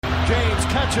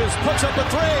Stretches, puts up a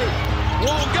three.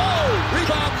 Won't go.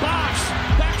 Rebound Bosch.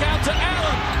 Back out to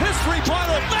Allen. His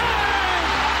three-pointer. Bang!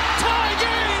 Tie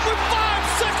game with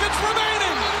 5 seconds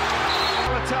remaining.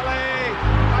 Balotelli.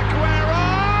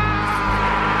 Aguero!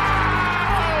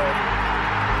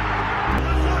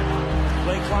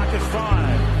 Play clock at 5.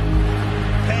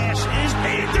 Pass is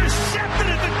intercepted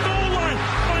at the goal line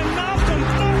by Malcolm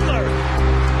Butler.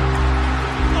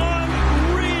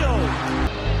 Unreal.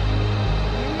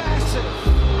 Massive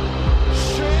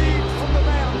shade from the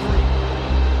boundary.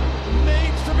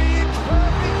 Needs to be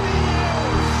perfectly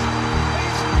used.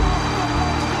 He's got the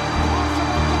most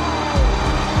impossible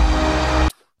goal.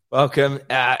 Welcome,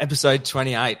 episode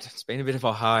 28. It's been a bit of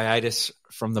a hiatus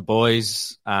from the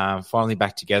boys. Finally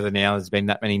back together now. There's been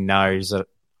that many no's that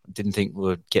I didn't think we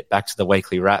would get back to the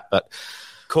weekly wrap. But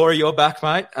Corey, you're back,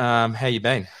 mate. How you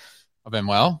been? I've been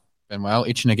well.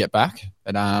 Itching to get back.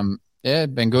 But,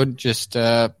 been good. Just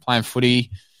playing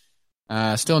footy.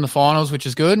 Still in the finals, which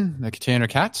is good. The Katina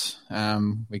Cats.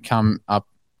 We come up.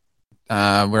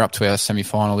 We're up to our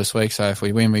semi-final this week. So if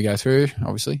we win, we go through,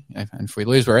 obviously. And if we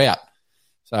lose, we're out.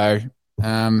 So,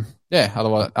 other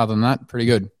than that, pretty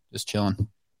good. Just chilling.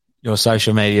 Your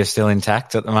social media is still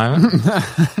intact at the moment?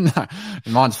 No,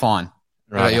 mine's fine.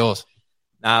 Right. How about yours?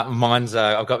 Mine's,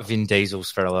 I've got Vin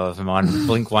Diesel's for a lot of mine,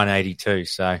 Blink 182.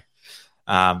 So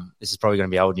this is probably going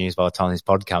to be old news by the time this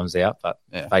pod comes out, but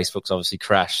Facebook's obviously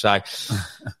crashed. So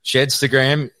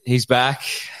Shedstagram, he's back.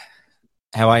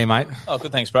 How are you, mate? Oh,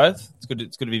 good. Thanks, bro. It's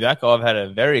good to be back. I've had a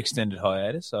very extended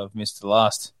hiatus. I've missed the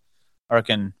last, I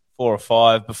reckon, 4 or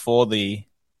 5 before the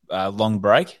long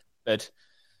break, but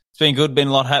it's been good. Been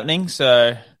a lot happening.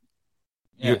 So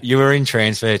you were in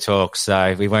transfer talks,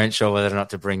 so we weren't sure whether or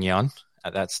not to bring you on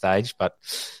at that stage, but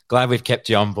glad we've kept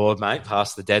you on board, mate,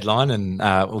 past the deadline, and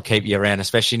we'll keep you around,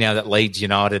 especially now that Leeds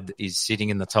United is sitting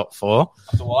in the top 4.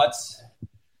 The Whites.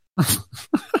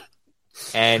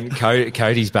 And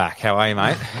Cody's back. How are you,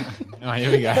 mate? Oh,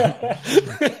 here we go.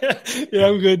 Yeah,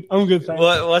 I'm good. Thanks.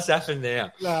 What's happened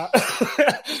now? Nah.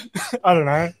 I don't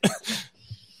know.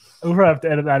 We'll probably have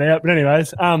to edit that out. But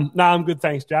anyways, I'm good.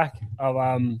 Thanks, Jack.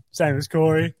 Same as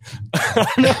Corey.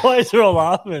 The boys are all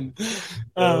laughing.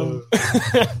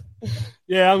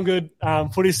 Yeah, I'm good.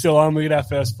 Footy's still on. We get our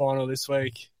first final this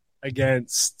week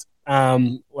against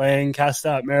Lancaster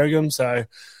at Merrigan, so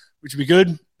which will be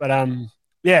good. But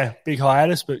big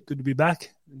hiatus, but good to be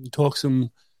back and talk some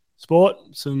sport,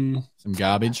 some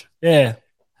garbage. Yeah,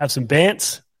 have some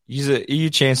bants. Are you a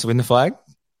chance to win the flag?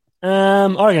 I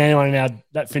reckon anyone now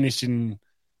that finished in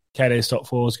KD's top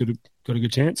 4 has got a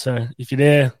good chance. So if you're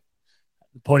there at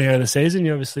the point of the season,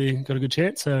 you obviously got a good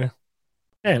chance. So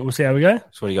yeah, we'll see how we go.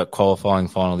 So what, you got qualifying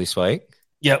final this week?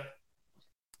 Yep.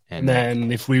 And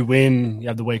then if we win, you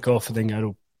have the week off and then go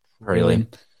to prelim.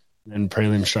 And then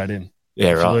prelim straight in.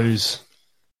 Yeah, right. Lose.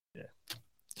 Yeah.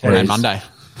 What about Monday?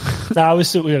 No, we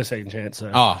got a second chance. So.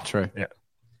 Oh, true. Yeah.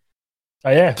 Oh,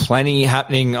 yeah. Plenty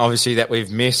happening, obviously, that we've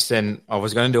missed. And I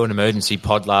was going to do an emergency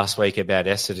pod last week about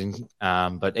Essendon,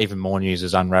 but even more news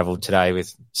has unravelled today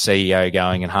with CEO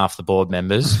going and half the board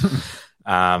members.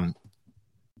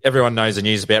 Everyone knows the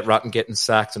news about Rutten getting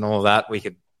sacked and all of that. We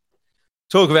could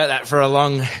talk about that for a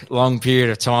long, long period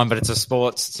of time, but it's a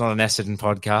sports. It's not an Essendon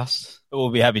podcast. But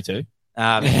we'll be happy to.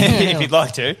 If you'd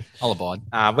like to. I'll abide.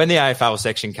 When the AFL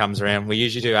section comes around, we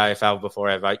usually do AFL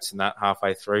before our votes and that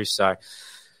halfway through. So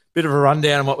bit of a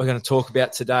rundown on what we're going to talk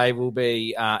about today will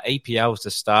be EPL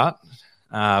to start.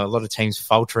 A lot of teams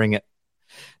faltering at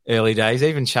early days.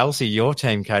 Even Chelsea, your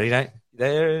team, Cody,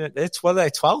 they're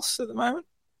 12th at the moment?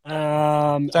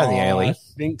 It's only early. I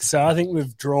think so. I think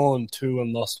we've drawn 2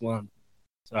 and lost 1.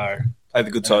 So Played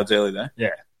the good sides early, though.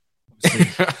 Yeah.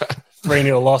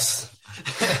 3-0 loss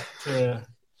to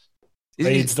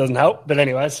Leeds doesn't help. But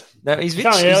anyways. No, he's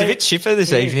a bit chipper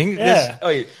this evening. Yeah.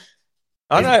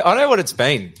 I know what it's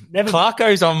been.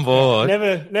 Clarko's on board.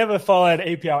 Never followed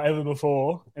EPL ever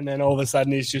before, and then all of a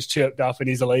sudden he's just chirped up and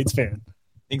he's a Leeds fan.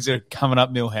 Things are coming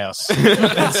up Millhouse.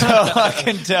 That's all I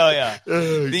can tell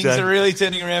you. Things are really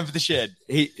turning around for the Shed.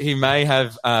 He may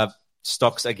have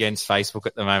stocks against Facebook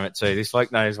at the moment too. This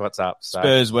bloke knows what's up. So.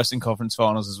 Spurs Western Conference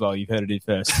Finals as well. You've heard it here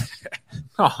first.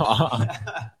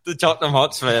 The Tottenham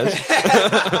Hotspurs.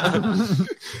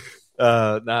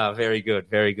 Very good,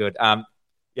 very good.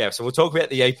 So we'll talk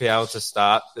about the EPL to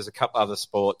start. There's a couple other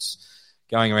sports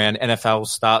going around. NFL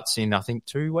starts in, I think,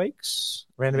 2 weeks,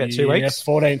 around about 2 weeks.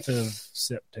 14th of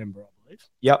September, I believe.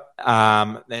 Yep.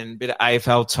 Then a bit of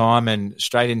AFL time and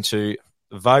straight into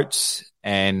the votes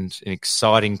and an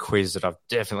exciting quiz that I've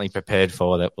definitely prepared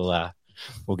for that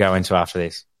we'll go into after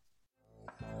this.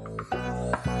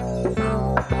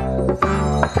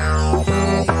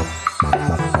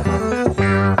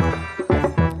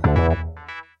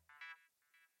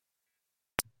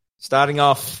 Starting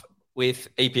off with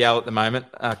EPL at the moment.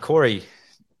 Corey,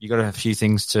 you got a few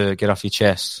things to get off your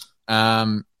chest.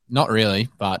 Not really,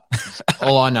 but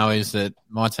all I know is that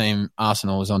my team,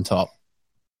 Arsenal, is on top.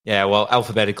 Yeah, well,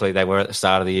 alphabetically they were at the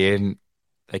start of the year and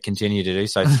they continue to do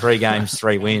so. 3 games,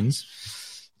 3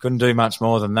 wins. Couldn't do much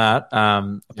more than that.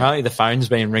 Apparently the phone's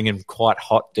been ringing quite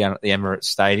hot down at the Emirates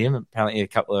Stadium. Apparently a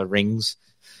couple of rings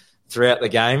throughout the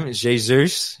game.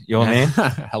 Jesus, your man.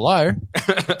 Hello.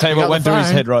 Tell you what went through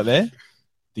his head right there.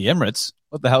 The Emirates?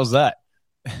 What the hell's that?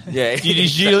 Yeah. You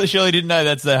surely didn't know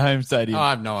that's their home stadium. I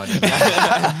have no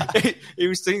idea. He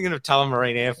was thinking of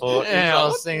Tullamarine Airport. Yeah, I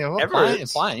was thinking, what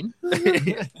plane?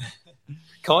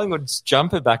 Collingwood's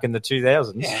jumper back in the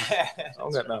 2000s.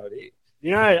 I've got no idea.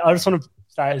 You know, I just want to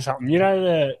say something. You know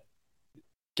the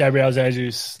Gabriel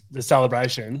Jesus, the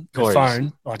celebration, Corey's. the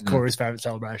phone, like Corey's favourite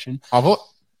celebration.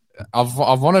 I've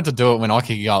wanted to do it when I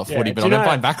could go at footy, Yeah, but I've been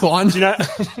playing backline. Do you know?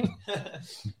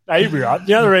 No, you'll be right.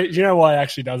 Do you know why he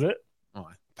actually does it?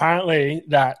 Why? Apparently,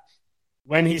 that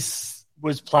when he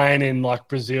was playing in like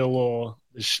Brazil or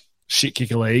the shit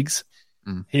kicker leagues,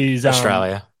 he's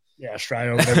Australia. Yeah,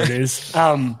 Australia, or whatever it is.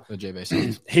 The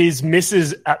GBC. His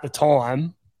missus at the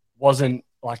time wasn't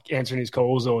like answering his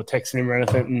calls or texting him or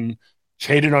anything, and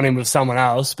cheated on him with someone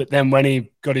else. But then when he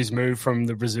got his move from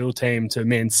the Brazil team to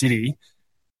Man City,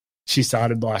 she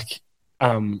started like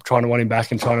trying to want him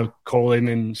back and trying to call him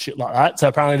and shit like that. So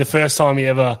apparently the first time he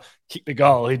ever kicked the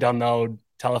goal, he done the old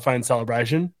telephone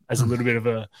celebration as a little bit of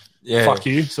a fuck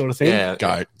you sort of thing. Yeah,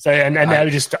 go. So and now he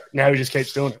just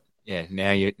keeps doing it. Yeah,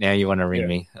 now you want to ring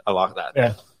me. I like that.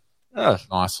 Yeah. Oh,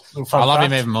 Nice. Little fun I love him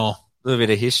fact. even more. a little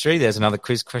bit of history. There's another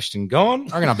quiz question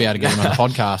gone. I reckon I'll be able to get him on the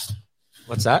podcast.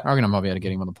 What's that? I reckon I might be able to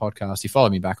get him on the podcast. He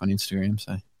followed me back on Instagram,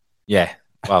 so Yeah.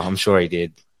 Well, I'm sure he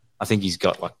did. I think he's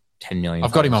got like 10 million.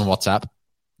 I've got him on WhatsApp.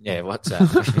 Yeah, what's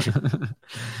that?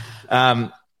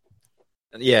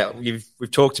 Yeah,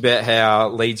 we've talked about how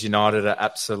Leeds United are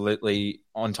absolutely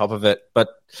on top of it. But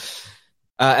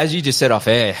as you just said off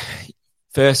air,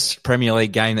 first Premier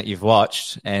League game that you've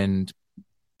watched and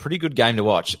pretty good game to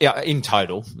watch. Yeah, in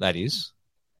total, that is.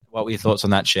 What were your thoughts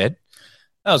on that, Shed?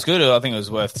 That was good. I think it was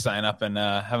worth staying up and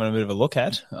having a bit of a look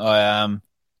at.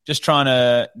 Just trying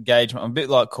to gauge. I'm a bit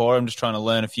like Cora. I'm just trying to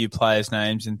learn a few players'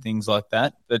 names and things like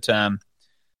that. But the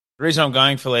reason I'm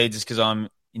going for Leeds is because I'm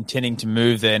intending to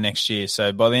move there next year.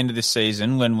 So by the end of this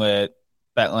season, when we're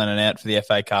battling it out for the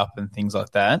FA Cup and things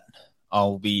like that,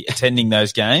 I'll be attending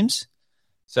those games.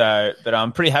 So, but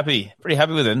I'm pretty happy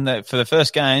with them. For the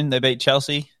first game, they beat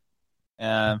Chelsea,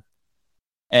 from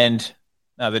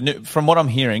what I'm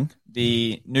hearing,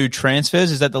 the new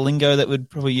transfers, is that the lingo that we'd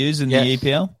probably use in the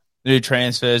EPL? The new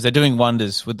transfers, they're doing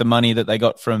wonders with the money that they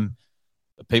got from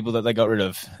the people that they got rid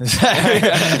of.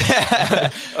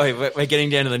 We're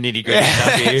getting down to the nitty-gritty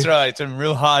stuff here. That's right. Some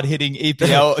real hard-hitting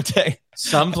EPL.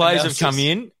 Some players have come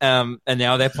in and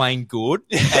now they're playing good,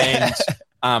 and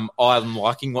I'm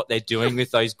liking what they're doing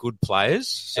with those good players.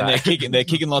 So. And they're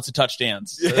kicking lots of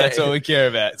touchdowns. So that's all we care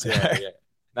about. So. Yeah.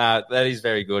 No, that is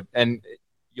very good. And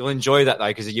you'll enjoy that, though,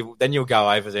 because then you'll go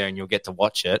over there and you'll get to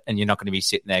watch it, and you're not going to be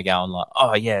sitting there going like,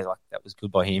 oh, yeah, like that was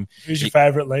good by him. Who's your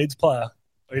favourite Leeds player?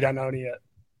 Or you don't know any yet?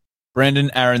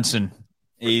 Brendan Aronson.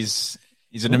 He's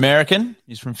an American.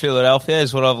 He's from Philadelphia,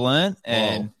 is what I've learned.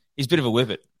 And he's a bit of a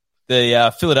whippet.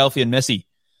 The Philadelphian Messi,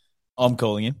 I'm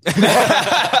calling him.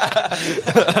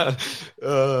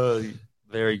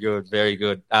 Very good, very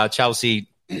good. Chelsea,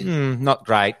 not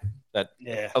great, but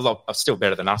still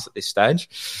better than us at this stage.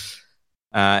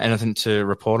 Anything to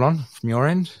report on from your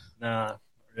end? Nah,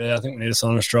 really. I think we need to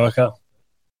sign a striker.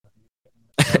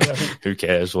 Who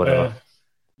cares? Whatever.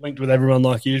 Linked with everyone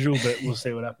like usual, but we'll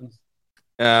see what happens.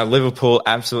 Liverpool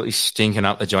absolutely stinking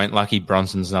up the joint. Lucky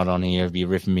Bronson's not on here. He'd be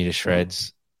ripping me to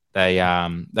shreds. They've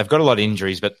got a lot of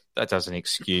injuries, but that doesn't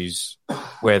excuse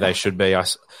where they should be. I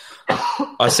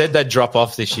said they'd drop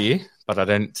off this year, but I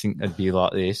don't think they'd be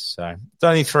like this. So it's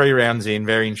only 3 rounds in.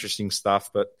 Very interesting stuff.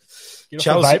 But Get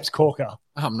off the vapes, Corker.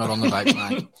 I'm not on the vapes,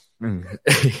 mate.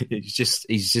 he's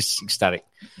just ecstatic.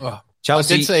 Oh,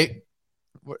 Chelsea. I did see.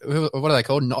 What are they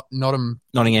called?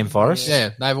 Nottingham Forest. Yeah,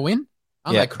 they have a win.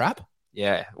 Aren't they crap?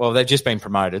 Yeah. Well, they've just been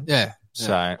promoted. Yeah.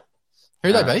 So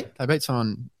who they beat? They beat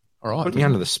someone. All right. Put me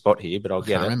under the spot here, but I'll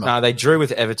get it. Remember. No, they drew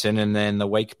with Everton, and then the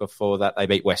week before that, they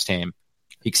beat West Ham,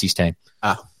 Hicksy's team.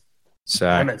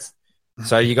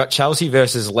 So you got Chelsea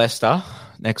versus Leicester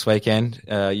next weekend.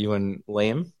 You and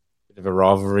Liam, bit of a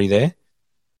rivalry there.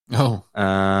 Oh.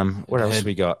 What else have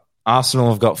we got? Arsenal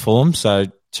have got Fulham, so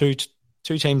two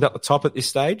teams up the top at this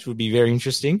stage would be very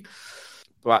interesting.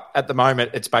 But at the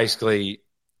moment, it's basically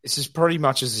this is pretty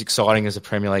much as exciting as the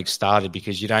Premier League started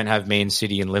because you don't have Man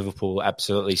City and Liverpool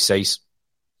absolutely cease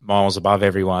miles above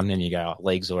everyone and you go, oh,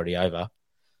 league's already over.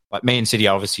 Like Man City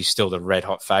are obviously still the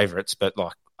red-hot favourites, but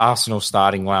like Arsenal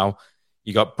starting well.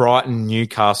 You got Brighton,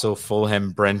 Newcastle,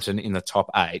 Fulham, Brenton in the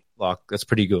top 8. Like, that's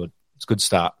pretty good. It's a good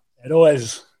start. You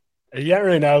don't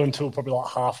really know until probably like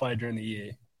halfway during the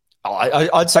year.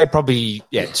 I'd say probably,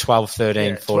 12,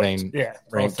 13, 14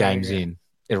 ranked games in.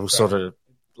 It'll sort of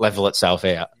level itself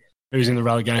out. Who's in the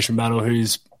relegation battle,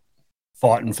 who's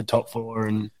fighting for top 4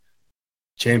 and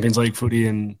Champions League footy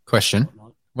and... Question.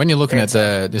 When you're looking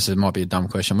this might be a dumb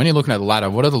question. When you're looking at the ladder,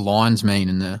 what do the lines mean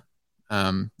in there?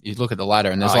 You look at the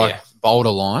ladder and there's bolder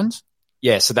lines.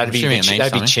 Yeah, so that'd be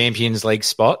Champions League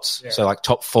spots. Yeah. So like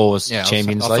top 4's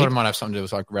Champions League. I thought it might have something to do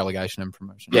with like relegation and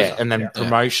promotion. Yeah, and then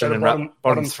promotion and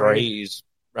bottom 3 is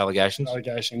relegation.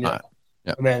 Relegation, yeah. Right.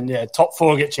 Yep. And then, top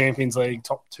 4 get Champions League,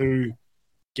 top 2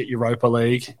 get Europa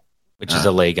League. Which is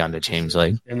a league under Champions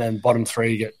League. And then bottom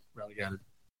 3 get relegated.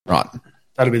 Right.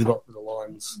 That'll be the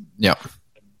lines. Yep.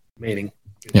 Meaning.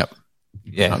 Yep.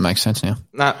 Yeah. That makes sense now.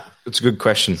 Nah, it's a good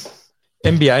question.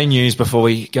 NBA news before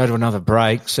we go to another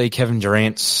break. See Kevin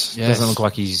Durant doesn't look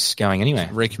like he's going anywhere.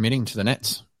 Recommitting to the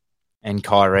Nets. And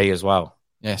Kyrie as well.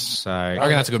 Yes. So I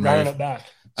reckon that's a good move.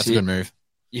 That's a good move.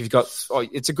 You've got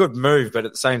it's a good move, but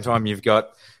at the same time you've got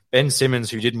Ben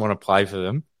Simmons who didn't want to play for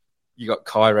them. You got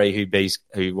Kyrie who beats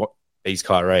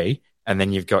Kyrie, and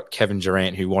then you've got Kevin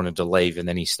Durant who wanted to leave and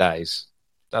then he stays.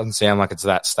 Doesn't sound like it's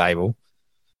that stable,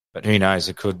 but who knows?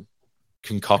 It could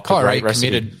concoct a great recipe.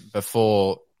 Committed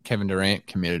before Kevin Durant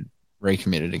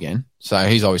recommitted again, so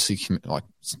he's obviously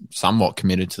somewhat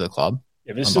committed to the club.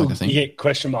 Yeah, but still, you get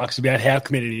question marks about how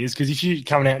committed he is because if you're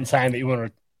coming out and saying that you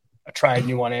want a trade and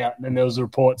you want out, and then there was a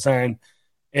report saying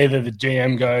either the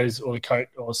GM goes or the coach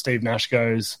or Steve Nash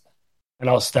goes, and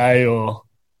I'll stay, or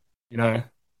and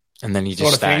then he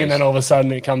just stays. Thing, and then all of a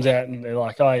sudden it comes out and they're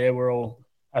like, oh yeah, we're all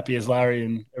happy as Larry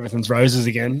and everything's roses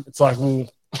again. It's like, well,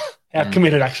 how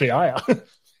committed actually are you?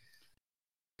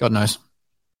 God knows.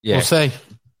 Yeah. We'll see.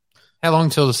 How long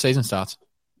till the season starts?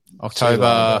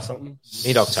 October,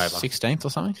 mid-October. 16th or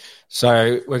something?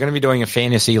 So we're going to be doing a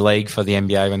fantasy league for the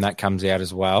NBA when that comes out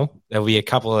as well. There'll be a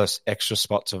couple of extra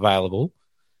spots available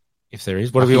if there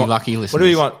is. What do we want? Lucky listeners. What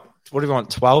do we want?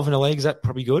 12 in a league? Is that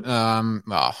probably good?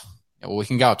 Well, we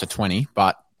can go up to 20,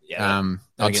 but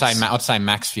I'd say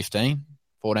max 15,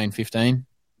 14, 15.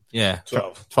 Yeah.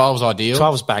 12. 12's ideal.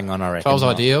 12's bang on, I reckon. 12's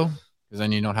ideal because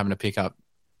then you're not having to pick up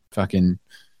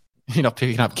you're not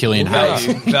picking up Killian Hayes.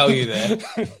 Value there.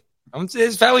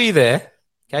 There's value there.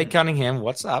 Kate Cunningham,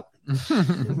 what's up?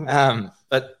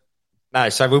 But no,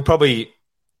 so we'll probably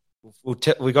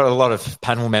we've got a lot of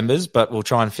panel members, but we'll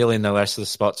try and fill in the rest of the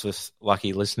spots with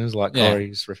lucky listeners like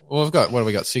Corey's. Well, what have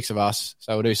we got? 6 of us.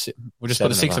 So we'll just put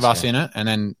the 6 of us in it and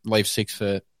then leave 6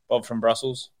 for Bob from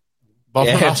Brussels. Bob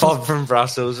from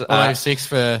Brussels. We'll leave 6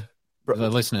 for the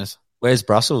listeners. Where's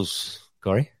Brussels,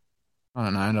 Corey? I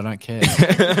don't know, and I don't care.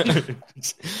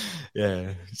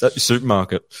 Yeah, is that your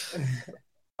supermarket?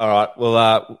 All right,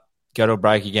 we'll go to a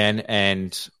break again,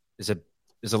 and there's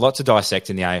a lot to dissect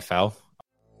in the AFL.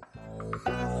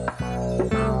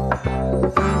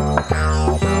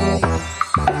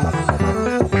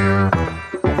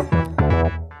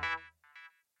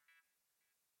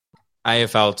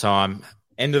 AFL time.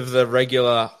 End of the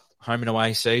regular home and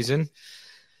away season.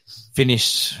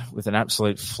 Finished with an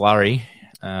absolute flurry.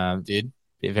 Did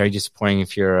be very disappointing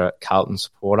if you're a Carlton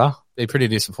supporter. Be pretty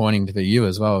disappointing to be you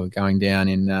as well, going down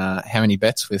in how many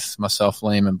bets with myself,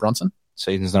 Liam and Bronson?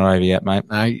 Season's not over yet, mate.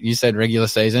 No, you said regular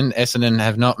season. Essendon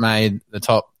have not made the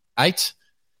top 8,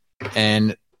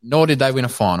 and nor did they win a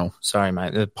final. Sorry,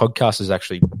 mate. The podcast is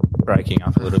actually breaking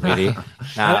up a little bit here.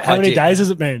 How many days has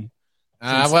it been?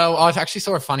 Well, I actually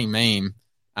saw a funny meme.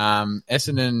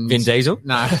 Essendon's... Vin Diesel?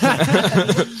 No.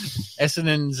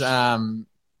 Essendon's...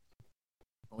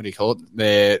 what do you call it?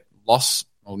 Their loss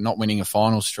or not winning a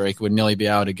final streak would nearly be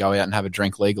able to go out and have a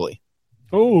drink legally.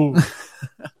 Oh,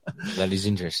 that is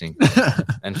interesting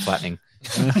and flattening.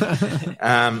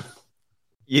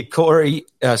 Cody,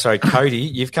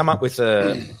 you've come up with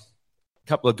a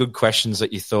couple of good questions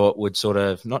that you thought would sort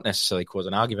of not necessarily cause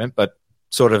an argument, but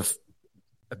sort of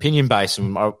opinion based.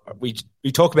 And we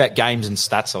talk about games and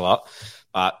stats a lot,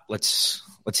 but let's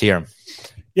hear them.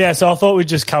 Yeah, so I thought we'd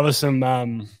just cover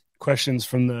some questions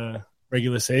from the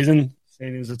regular season,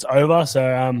 seeing as it's over.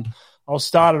 So I'll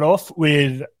start it off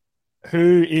with,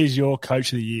 who is your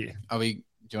coach of the year? Do you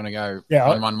want to go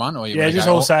 1-1? Or just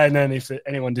all say, and then if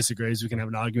anyone disagrees, we can have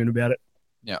an argument about it.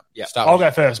 Yeah. I'll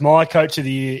go first. My coach of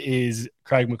the year is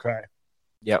Craig McRae.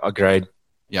 Yeah, agreed.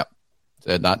 Yep.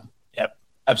 Said that. Yep.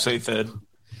 Absolutely third.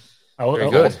 Oh,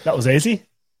 Very good. That was easy.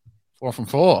 4 from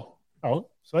 4. Oh,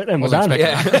 sweet. Then we're Wasn't done.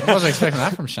 expecting that. I wasn't expecting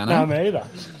that from No, Shannon. me either.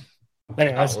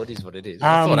 Anyways, Oh, it is what it is.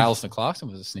 I thought Alistair Clarkson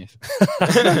was a sniff.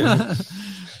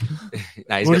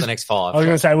 No, he's got the next 5. I was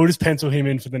going to say, we'll just pencil him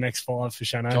in for the next 5 for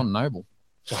Shannon. John Noble.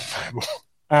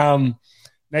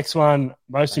 Next one,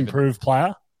 most improved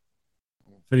player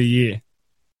for the year.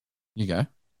 You go.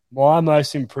 My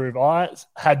most improved, I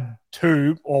had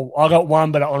 2, or I got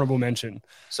 1, but an honourable mention.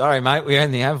 Sorry, mate. We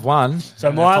only have 1.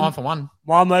 So Time for 1.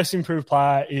 my most improved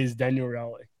player is Daniel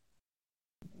Rowley.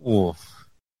 Ooh.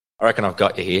 I reckon I've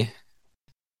got you here.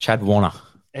 Chad Warner.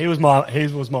 He was my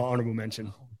honourable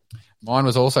mention. Mine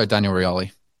was also Daniel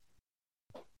Rioli.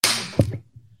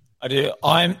 I do.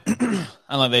 I'm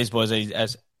unlike these boys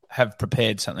as have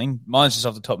prepared something. Mine's just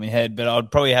off the top of my head, but I'd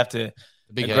probably have to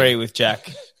agree with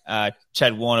Jack,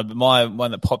 Chad Warner. But my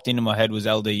one that popped into my head was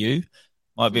LDU.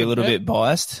 Might be a little bit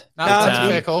biased. No, that's a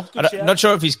fair call. I'm not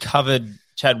sure if he's covered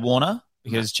Chad Warner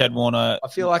because Chad Warner. I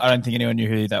feel like I don't think anyone knew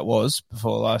who that was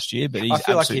before last year. But he's I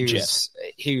feel like absolute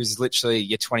he was literally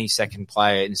your 22nd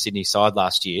player in Sydney side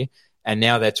last year. And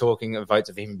now they're talking of votes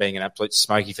of him being an absolute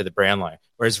smoky for the Brownlow.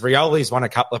 Whereas Rioli's won a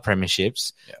couple of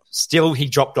premierships. Yeah. Still, he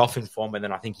dropped off in form, and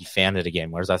then I think he found it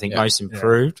again. Whereas I think most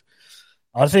improved.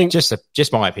 I think just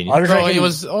my opinion. He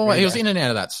was in and out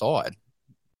of that side.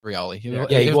 Rioli. He was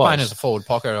playing as a forward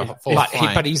pocket.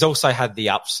 But he's also had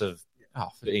the ups of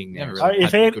being there.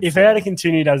 If he had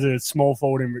continued as a small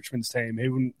forward in Richmond's team, he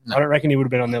wouldn't. No. I don't reckon he would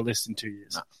have been on their list in 2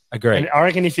 years. No. Agree. And I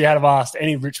reckon if you had have asked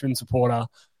any Richmond supporter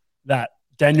that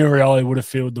Daniel Rioli would have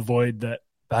filled the void that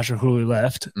Bashir Hulu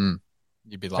left,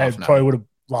 you'd be laughing. They probably would have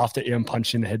laughed at you and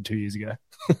punched you in the head 2 years ago.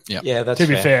 Yeah, that's to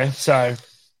be fair. So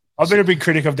I've been a big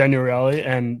critic of Daniel Rioli,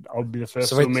 and I'll be the first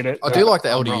to admit it. I do like the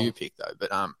LDU pick though,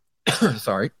 but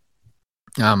sorry.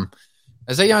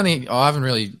 As he only, I haven't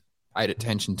really paid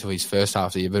attention to his first half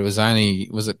of the year, but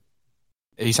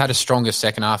he's had a stronger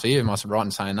second half of the year. Am I right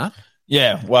in saying that?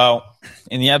 Yeah, well,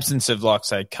 in the absence of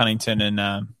say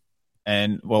Cunnington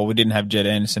and we didn't have Jed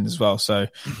Anderson as well, so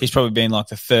he's probably been like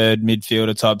the third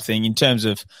midfielder type thing in terms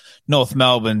of North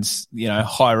Melbourne's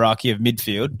hierarchy of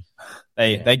midfield.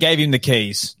 They gave him the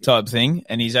keys type thing,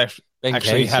 and he's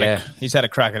actually had a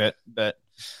crack at it. But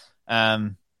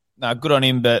no, good on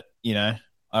him. But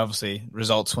obviously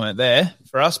results weren't there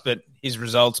for us. But his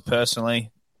results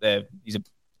personally, he's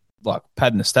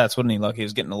padding the stats, wouldn't he? Like he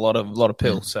was getting a lot of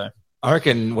pills. So I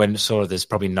reckon there's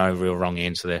probably no real wrong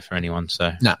answer there for anyone.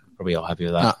 So no, probably all happy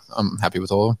with that. No, I'm happy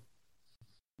with all of them.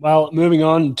 Well, moving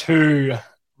on to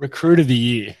Recruit of the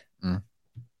Year.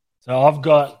 So I've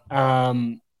got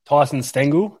Tyson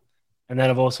Stengel, and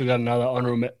then I've also got another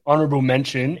honourable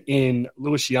mention in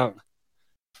Lewis Young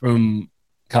from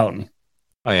Carlton.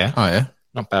 Oh yeah,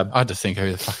 not bad. I had to think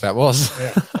who the fuck that was.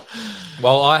 Yeah.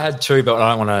 Well, I had 2, but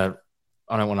I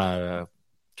don't want to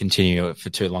continue it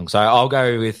for too long. So I'm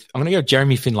going to go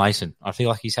Jeremy Finlayson. I feel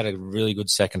like he's had a really good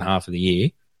second half of the year,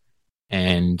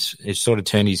 and it's sort of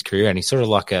turned his career, and he's sort of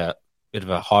like a bit of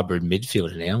a hybrid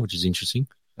midfielder now, which is interesting.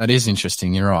 That is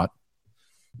interesting. You're right.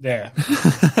 Yeah.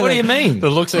 What do you mean? The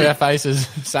looks of our faces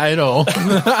say it all.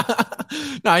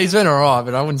 No, he's been all right,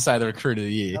 but I wouldn't say the Recruit of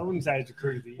the Year. I wouldn't say it's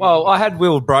Recruit of the Year. Well, I had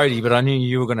Will Brodie, but I knew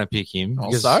you were going to pick him.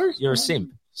 Also? You're a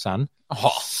simp, son.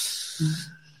 I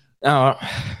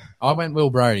went Will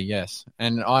Brodie, yes.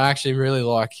 And I actually really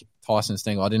like Tyson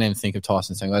Stengel. I didn't even think of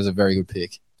Tyson Stengel. That was a very good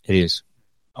pick. It is.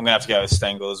 I'm going to have to go with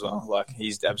Stengel as well. Like,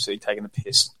 he's absolutely taking the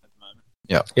piss at the moment.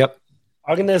 Yep.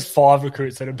 I reckon there's 5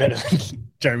 recruits that are better than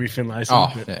Jeremy Finlayson.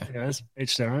 Oh, but, yeah.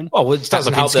 Each their own. Well, it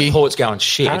doesn't help that Port's going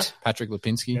shit. Huh? Patrick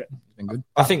Lipinski. Yeah. Been good.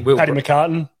 I think Paddy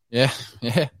McCartan. Yeah.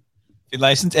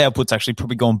 Finlayson's output's actually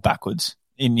probably gone backwards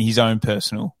in his own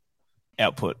personal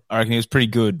output. I reckon he was pretty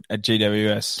good at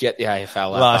GWS. Get the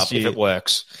AFL last up year if it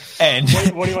works. And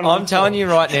What do you want I'm telling you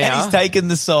right now. and he's taken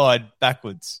the side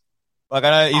backwards. Like, I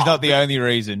know he's not the only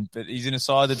reason, but he's in a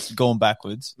side that's gone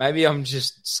backwards. Maybe I'm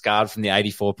just scarred from the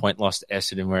 84-point loss to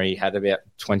Essendon where he had about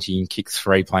 20 and kicked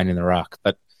 3 playing in the ruck.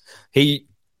 But a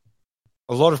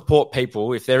lot of Port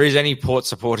people, if there is any Port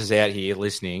supporters out here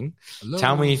listening,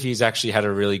 tell me if he's actually had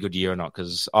a really good year or not,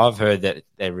 because I've heard that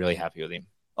they're really happy with him.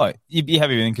 Oh, you'd be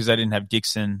happy with him because they didn't have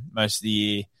Dixon most of the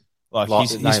year. Like,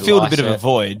 he's filled a bit of a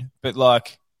void, but,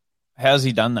 like, how's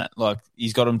he done that? Like,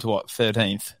 he's got him to,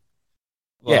 13th?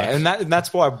 Like, yeah, and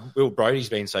that's why Will Brodie's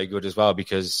been so good as well,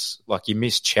 because like you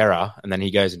miss Chera and then he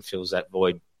goes and fills that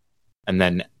void and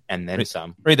then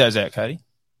some. Read those out, Cody.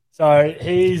 So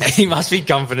he must be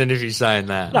confident if he's saying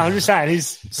that. No, I'm just saying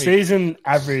his season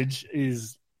average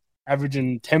is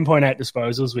averaging 10.8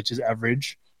 disposals, which is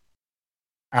average.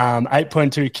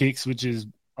 8.2 kicks, which is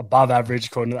above average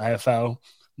according to the AFL.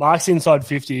 marks inside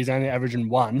 50 is only averaging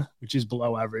 1, which is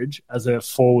below average as a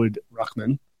forward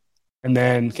ruckman. And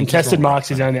then contested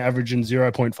marks is only averaging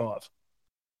 0.5. I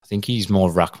think he's more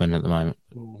ruckman at the moment.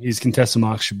 Well, his contested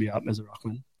marks should be up as a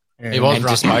ruckman. He was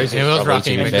rucking. He was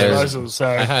rucking. Disposal, so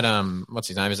I had what's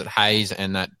his name? Is it Hayes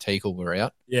and that Teakle were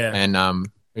out? yeah. And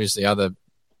who's the other?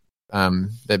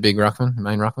 Their big ruckman,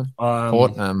 main ruckman.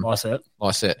 Port.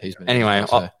 Lysette. He's been Anyway,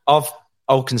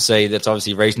 I'll concede that's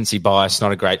obviously recency bias,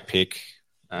 not a great pick.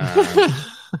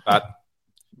 But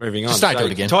moving on. Just don't do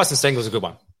it again. Tyson Stengel's a good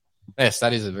one. Yes,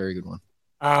 that is a very good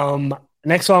one.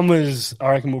 Next one was,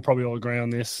 I reckon we'll probably all agree on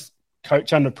this.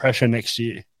 Coach under pressure next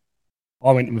year.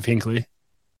 I went with Hinkley.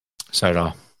 So did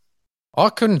I. I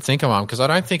couldn't think of one because I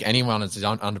don't think anyone is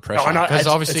under pressure. No, I know,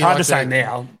 because it's hard to say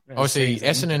now. Obviously,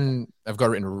 Essendon have got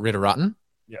rid of Rutten.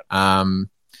 Yeah. GWS.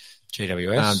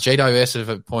 GWS have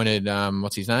appointed,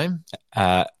 what's his name?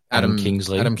 Adam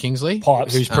Kingsley. Adam Kingsley.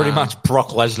 Pipes. Who's pretty much Brock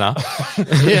Lesnar.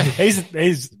 Yeah,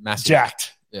 he's Massive.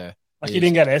 jacked. Yeah. Like he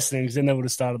didn't go to Essendon because then they would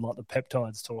have started like the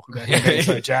peptides talk about him being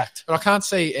so jacked. But I can't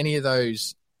see any of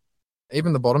those,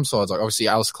 even the bottom sides. Like obviously,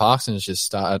 Alice Clarkson has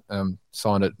just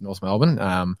signed at North Melbourne.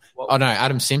 I don't know.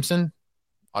 Adam Simpson,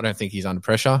 I don't think he's under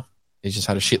pressure. He's just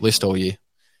had a shit list all year.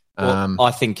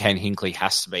 I think Ken Hinkley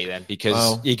has to be then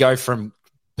because you go from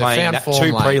playing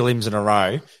two prelims in a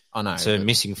row to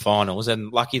missing finals,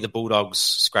 and lucky the Bulldogs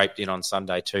scraped in on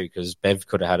Sunday too because Bev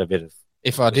could have had a bit of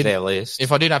their list.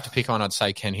 If I did have to pick on, I'd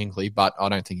say Ken Hinkley, but I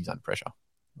don't think he's under pressure.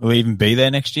 Will he even be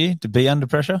there next year to be under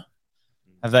pressure?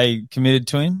 Have they committed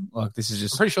to him? Like this is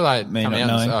just. I'm pretty sure they me come not out.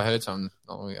 knowing. I heard something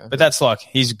not long ago. But that's like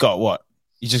he's got what?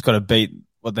 He's just got to beat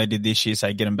what they did this year,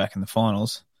 say get him back in the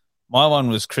finals. My one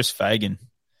was Chris Fagan.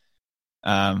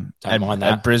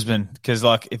 At Brisbane, because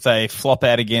like if they flop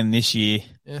out again this year,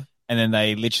 and then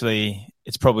they literally,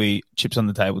 it's probably chips on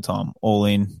the table time, all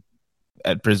in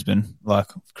at Brisbane. Like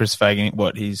Chris Fagan,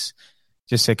 he's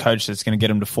just a coach that's going to get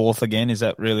them to fourth again. Is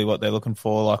that really what they're looking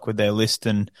for? Like with their list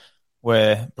and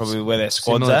where their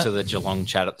squad's similar at? to the Geelong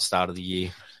chat at the start of the year.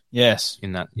 Yes,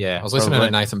 in that. I was listening to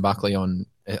Nathan Buckley on,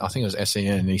 I think it was SEN,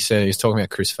 and he was talking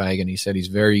about Chris Fagan. He said he's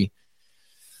very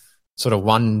sort of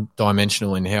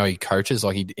one-dimensional in how he coaches.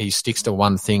 Like he sticks to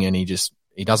one thing, and he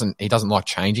doesn't like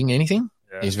changing anything.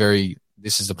 Yeah. He's very,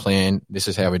 this is the plan. This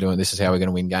is how we're doing. This is how we're going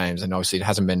to win games. And obviously, it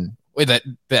hasn't been. They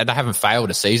haven't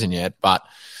failed a season yet, but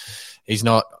he's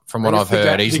not. From what I've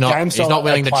heard, he's not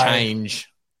willing to change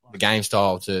the game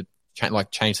style to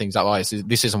change things up. Like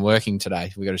this isn't working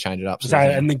today. We've got to change it up.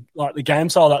 And the game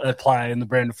style that they play and the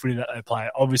brand of footy that they play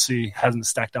obviously hasn't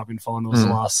stacked up in finals the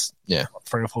last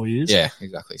 3 or 4 years. Yeah,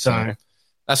 exactly. So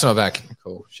that's not bad.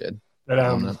 Cool, Shed. But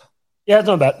yeah, it's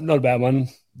not a bad one.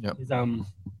 Yep.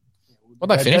 What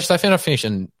they finished? They finished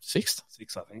in sixth,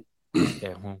 I think.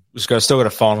 Yeah, well, still got a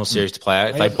final series to play out.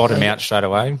 If they bottom out straight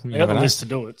away, they got the list to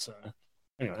do it. So,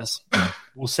 anyways,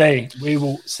 we'll see. We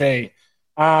will see.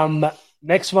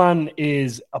 Next one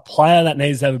is a player that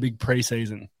needs to have a big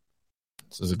preseason.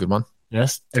 This is a good one.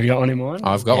 Yes. Have you got one in mind?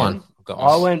 I've got one.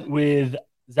 I went with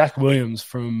Zach Williams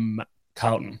from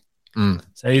Carlton.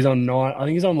 So he's on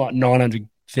he's on like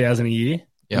 900,000 a year.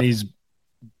 Yep. And he's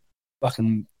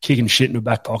fucking kicking shit in the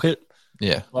back pocket.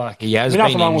 Yeah. Like he has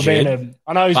been injured.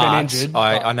 I know he's been injured.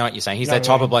 I know what you're saying. He's that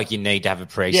type of bloke you need to have a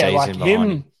preseason. Yeah, like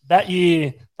him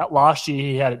that last year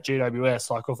he had at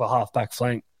GWS, like off a half-back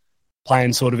flank,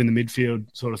 playing sort of in the midfield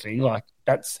sort of thing. Like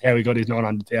that's how he got his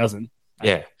 900,000.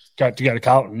 Yeah. To go to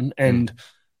Carlton. And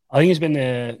I think he's been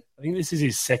there, I think this is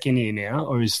his second year now,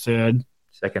 or his third.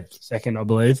 Second, I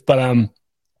believe. But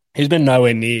he's been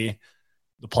nowhere near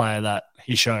the player that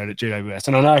he showed at GWS.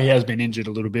 And I know he has been injured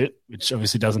a little bit, which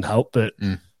obviously doesn't help, but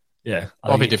yeah.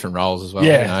 Might be different roles as well.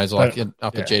 Yeah. You know, it's like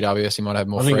up at GWS, he might have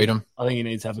more freedom. I think he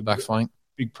needs to have a back flank.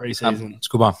 Big preseason. It's a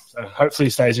good one. So hopefully he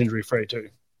stays injury free too.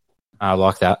 I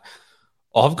like that.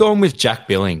 I've gone with Jack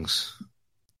Billings.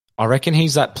 I reckon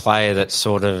he's that player that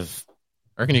sort of...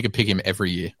 I reckon you could pick him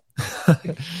every year.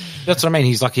 That's what I mean.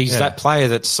 He's that player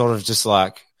that's sort of just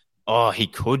like, oh, he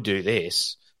could do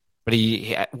this. But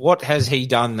what has he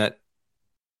done that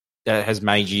has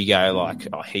made you go like,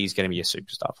 oh, he's going to be a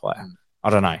superstar player? I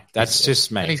don't know. That's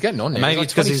just me. And he's getting on there. Maybe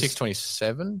it's because he's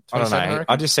 27. I don't know.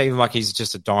 I just see him like he's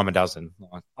just a dime a dozen.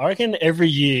 I reckon every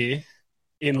year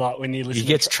in like when you listen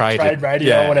to trade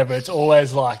radio or whatever, it's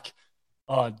always like,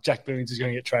 oh, Jack Billings is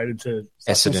going to get traded to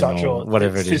Essendon or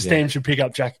whatever it is. His team should pick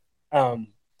up Jack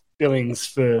Billings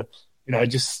for,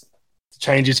 just to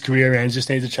change his career around. He just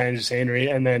needs to change the scenery,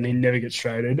 and then he never gets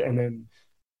traded, and then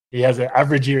he has an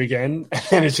average year again,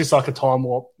 and it's just like a time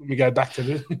warp when we go back to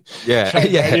the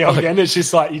radio again. It's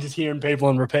just like you're just hearing people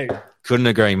on repeat. Couldn't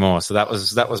agree more. So that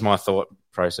was my thought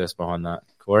process behind that.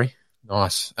 Corey?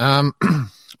 Nice.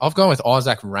 I've gone with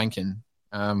Isaac Rankin.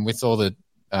 With all the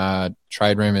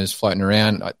trade rumours floating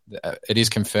around, it is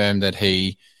confirmed that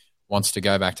he wants to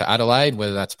go back to Adelaide,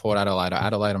 whether that's Port Adelaide or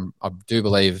Adelaide. I do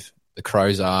believe the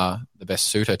Crows are the best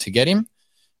suitor to get him.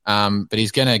 But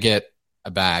he's going to get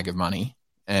a bag of money,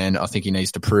 and I think he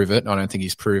needs to prove it. I don't think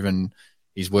he's proven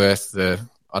he's worth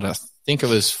I don't think it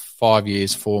was 5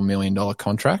 years, $4 million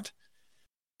contract.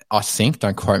 I think.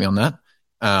 Don't quote me on that.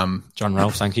 John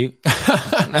Ralph, thank you.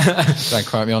 Don't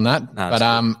quote me on that. No, but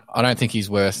I don't think he's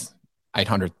worth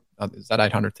 800. Is that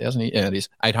 800,000? Yeah, it is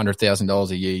 $800,000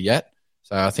 a year yet.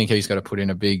 So I think he's got to put in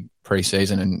a big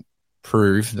preseason and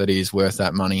prove that he's worth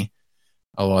that money.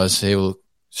 Otherwise, he will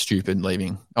stupid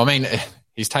leaving. I mean,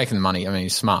 he's taking the money. I mean,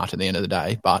 he's smart at the end of the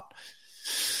day, but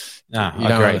I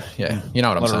agree. You know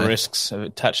what I'm saying. A lot of risks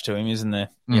attached to him, isn't there?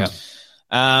 Yeah.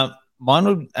 Mine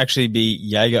would actually be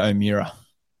Jaeger O'Meara,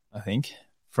 I think,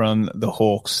 from the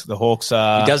Hawks. The Hawks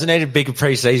are... He doesn't need a big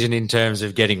preseason in terms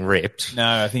of getting ripped.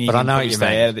 No, I think he but can I know what you mean.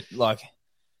 out of it. Like,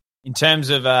 in terms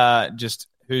of just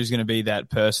who's going to be that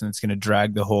person that's going to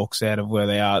drag the Hawks out of where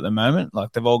they are at the moment.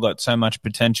 Like, they've all got so much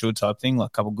potential type thing, like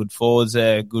a couple good forwards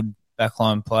there, good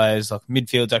backline players. Like,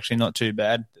 midfield's actually not too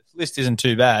bad. The list isn't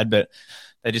too bad, but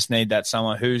they just need that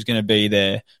someone who's going to be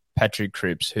their Patrick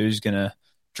Cripps, who's going to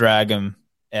drag them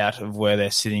out of where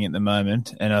they're sitting at the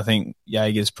moment. And I think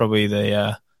Jaeger's probably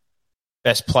the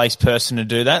best placed person to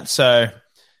do that. So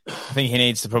I think he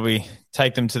needs to probably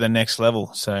take them to the next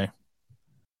level. So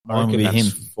mine will be him.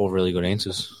 4 really good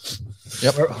answers.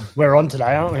 Yep. We're on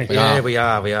today, aren't we? We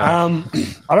are.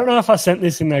 I don't know if I sent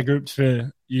this in their group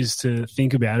for you to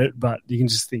think about it, but you can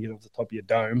just think it off the top of your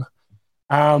dome.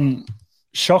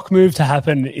 Shock move to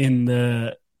happen in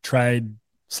the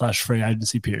trade/free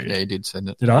agency period. Yeah, he did send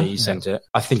it. Did I? Yeah, you sent it.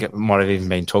 I think it might have even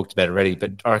been talked about already,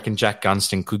 but I reckon Jack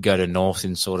Gunston could go to North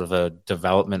in sort of a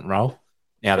development role.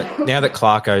 Now that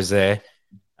Clarko's there,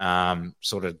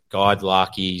 sort of guide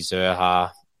Larky,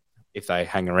 Zerha, if they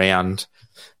hang around,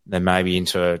 then maybe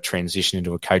into a transition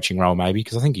into a coaching role maybe,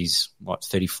 because I think he's,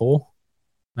 34?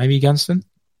 Maybe Gunston?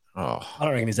 Oh, I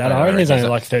don't reckon he's that. I reckon he's only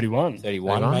like 31.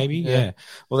 31 maybe, yeah.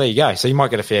 Well, there you go. So you might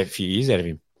get a fair few years out of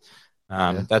him.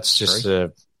 That's just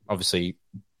obviously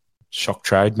shock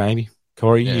trade maybe.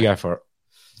 Corey, you go for it.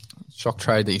 Shock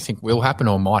trade that you think will happen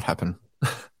or might happen?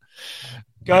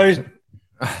 Go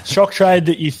shock trade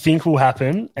that you think will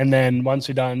happen, and then once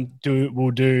we're done,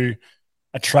 we'll do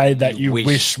a trade that you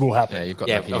wish will happen. Yeah, you've got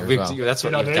that here as well. That's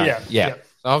what you've done. Yeah. So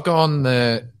I've gone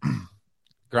the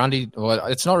Grundy. Well,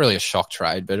 it's not really a shock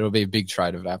trade, but it'll be a big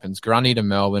trade if it happens. Grundy to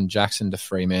Melbourne, Jackson to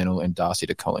Fremantle, and Darcy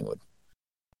to Collingwood.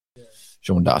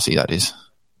 Sean Darcy, that is.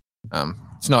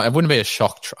 It's not. It wouldn't be a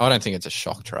shock. I don't think it's a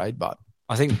shock trade, but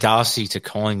I think Darcy to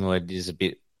Collingwood is a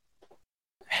bit.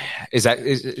 Is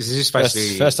this supposed to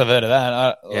be first I've heard of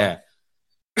that? Yeah.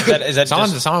 Is that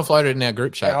someone floated in our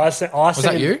group chat? Yeah, was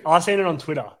that you? I seen it on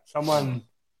Twitter. Someone.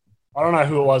 I don't know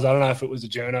who it was. I don't know if it was a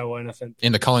journo or anything.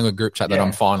 In the Collingwood group chat that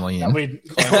I'm finally in.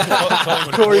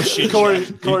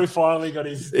 Corey finally got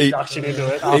his induction into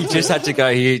it. He just had to go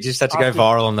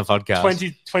viral on the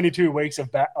podcast. 22 weeks of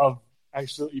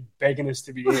absolutely begging us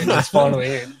to be in. It's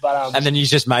finally in. But and then you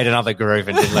just made another groove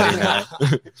and didn't let him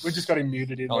know. We just got him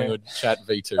muted in Collingwood chat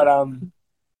V2. But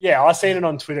I seen it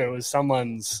on Twitter. It was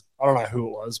someone's. I don't know who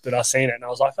it was, but I seen it and I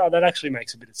was like, oh, that actually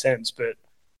makes a bit of sense. But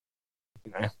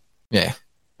yeah.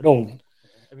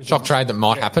 Shock trade that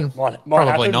might happen. Might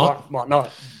Probably happen, not. Might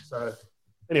not. So,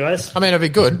 anyways. I mean, it'd be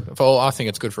good. I think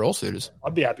it's good for all suitors.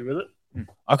 I'd be happy with it.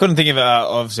 I couldn't think of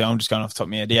obviously, I'm just going off the top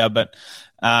of my head here, but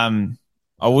I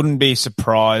wouldn't be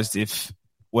surprised if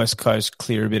West Coast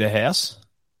clear a bit of house,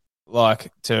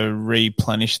 like to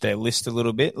replenish their list a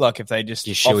little bit. Like if they just...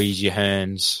 Your Shueys, your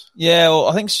Hearns. Yeah, well,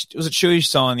 I think, was it Shuey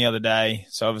signed the other day?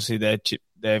 So obviously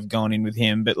they've gone in with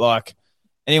him, but like...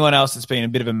 Anyone else that's been a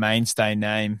bit of a mainstay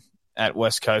name at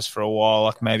West Coast for a while,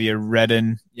 like maybe a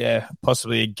Redden,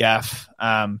 possibly a Gaff,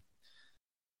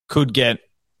 could get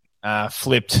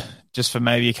flipped just for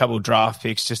maybe a couple of draft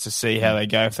picks just to see how they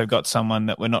go. If they've got someone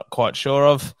that we're not quite sure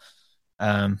of,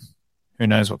 who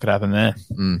knows what could happen there.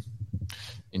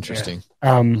 Interesting.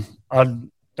 Yeah. I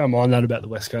don't mind that about the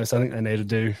West Coast. I think they need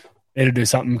to do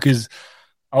something because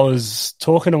I was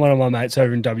talking to one of my mates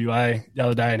over in WA the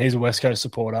other day, and he's a West Coast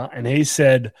supporter, and he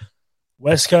said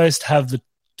West Coast have the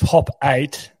top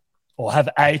 8 or have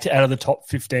 8 out of the top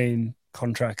 15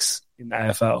 contracts in the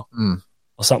AFL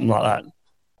or something like that.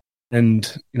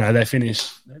 And, they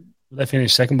finished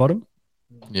second bottom.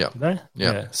 Yeah.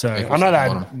 Yeah. So I know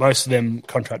that most of them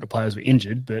contracted players were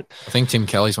injured, but I think Tim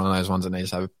Kelly's one of those ones that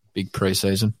needs to have a big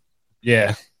preseason.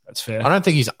 Yeah, that's fair. I don't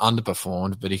think he's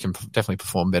underperformed, but he can definitely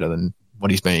perform better than what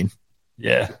he's been.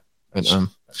 Yeah, But,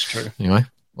 that's true. anyway,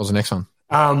 what was the next one?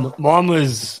 Mine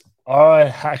was I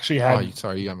actually had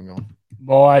Sorry, you haven't gone.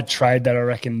 my trade that I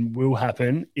reckon will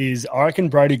happen is I reckon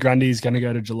Brody Grundy is going to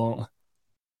go to Geelong.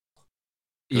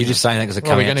 You're just saying that because it's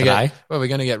Well, we're coming going out to today? we're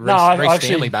going to get No, Reece I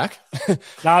Stanley back. No,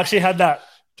 I actually had that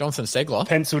Jonathan Stegler.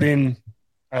 penciled in.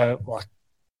 Like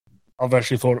I've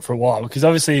actually thought it for a while because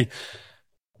obviously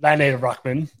they need a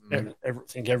ruckman. I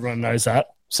think everyone knows that.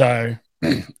 So,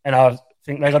 and I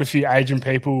think they got a few agent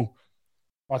people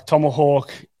like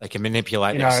Tomahawk. They can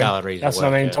manipulate their salaries. That's what I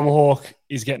mean. Yeah. Tomahawk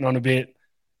is getting on a bit.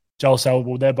 Joel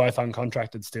Selwood, they're both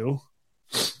uncontracted still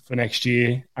for next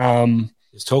year.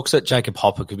 There's talks that Jacob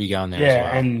Hopper could be going there as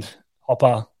well. And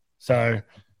Hopper. So,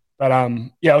 but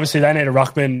obviously they need a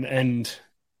ruckman and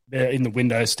they're in the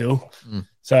window still.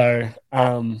 So,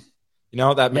 You know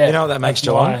what that makes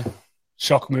Geelong?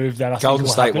 Shock move that I think Golden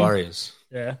will State happen. Warriors.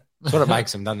 Yeah. That's what it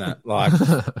makes them, doesn't it? Like,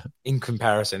 in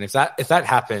comparison, if that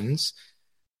happens,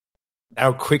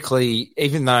 they'll quickly,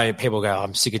 even though people go,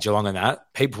 I'm sick of Geelong and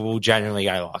that, people will genuinely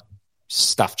go, like,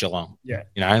 stuff Geelong. Yeah.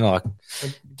 You know, like.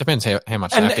 Depends how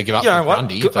much they have to give up for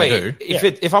Grundy if they do.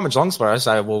 If I'm a Geelong supporter, I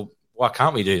say, well, why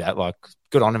can't we do that? Like,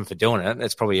 good on him for doing it.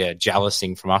 It's probably a jealous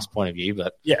thing from us point of view,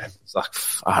 but yeah, it's like,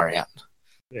 far out.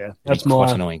 Yeah, that's quite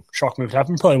my annoying. shock move to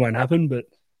happen. Probably won't happen, but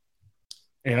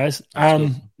anyways.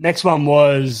 Next one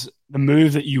was the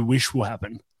move that you wish will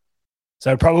happen.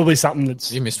 So probably something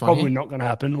that's You missed one probably here. not going to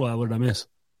happen. Well, what did I miss?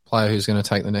 Player who's going to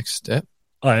take the next step.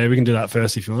 Oh, yeah, we can do that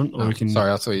first if you want. Or we can.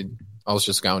 Sorry, I was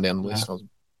just going down the list.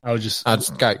 I was just.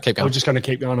 Keep I going. was just going to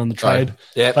keep going on the trade.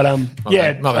 Yeah. But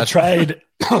My bad. a trade.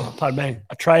 Pardon me.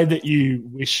 A trade that you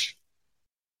wish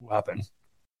will happen,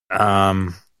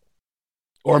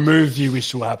 or a move you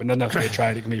wish will happen. Doesn't have to be a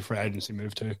trade. It can be a free agency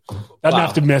move too. Doesn't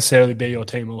have to necessarily be your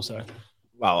team. Also,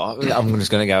 Well, I'm just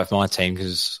going to go with my team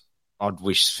because I'd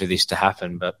wish for this to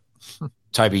happen, but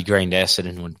Toby Green to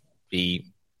Essendon would be.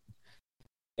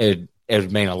 It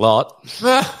would mean a lot.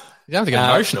 You don't have to get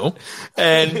emotional.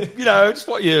 And, just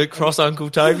what you cross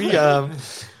Uncle Toby.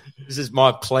 This is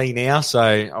my plea now, so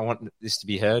I want this to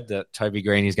be heard that Toby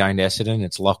Green is going to Essendon.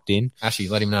 It's locked in. Ashley,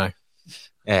 let him know.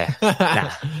 Yeah.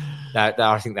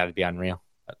 I think that would be unreal.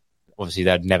 But obviously,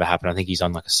 that would never happen. I think he's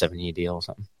on like a 7-year deal or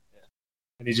something.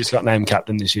 and he just got named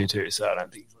captain this year too. So I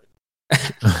don't think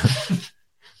he's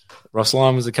Ross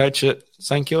Lyon was the coach at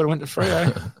St Kilda, went to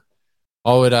Freo.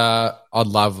 I'd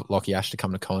love Lockie Ash to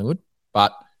come to Collingwood,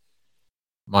 but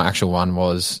my actual one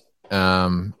was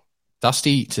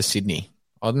Dusty to Sydney.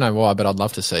 I don't know why, but I'd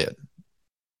love to see it.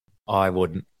 I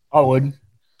wouldn't. I would.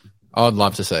 I'd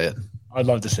love to see it. I'd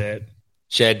love to see it.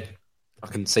 Shed, I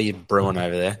can see you brewing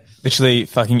over there. Literally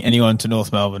fucking anyone to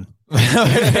North Melbourne.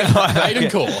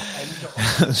 Aiden Core.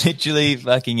 Literally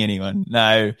fucking anyone.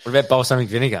 No. What about balsamic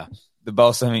vinegar? The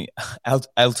balsamic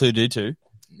L2D2.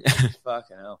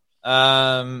 Fucking hell.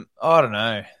 I don't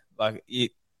know.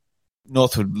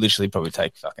 North would literally probably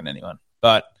take fucking anyone.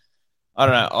 But I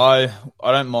don't know.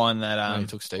 I don't mind that. He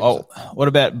took Steve. What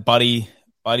about Buddy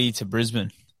to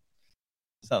Brisbane?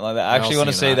 Something like that. I actually want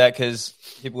to see that because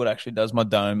Hipwood actually does my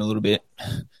dome a little bit.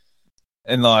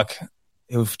 And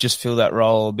he'll just feel that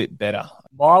role a bit better.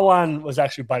 My one was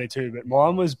actually Buddy too, but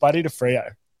mine was Buddy to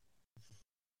Freo.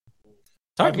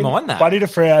 Don't mind that. Buddy to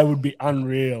Freo would be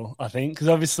unreal, I think, because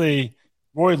obviously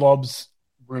Roy Lobb's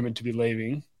rumoured to be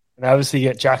leaving. And obviously you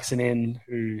get Jackson in,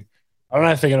 who I don't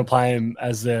know if they're going to play him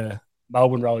as the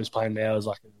Melbourne role he's playing now as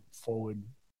like a forward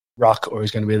ruck, or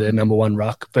he's going to be their number one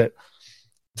ruck. But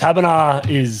Taberner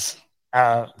is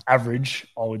average,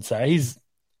 I would say. He's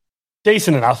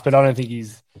decent enough, but I don't think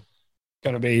he's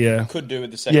going to be... Could do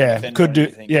with the second defender. Could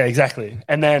do. Yeah, exactly.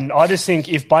 And then I just think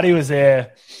if Buddy was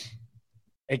there,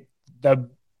 they'd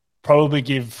probably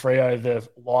give Freo the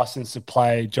license to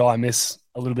play Jai Miss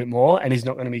a little bit more, and he's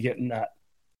not going to be getting that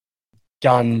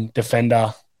gun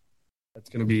defender that's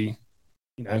going to be,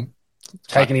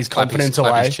 taking his confidence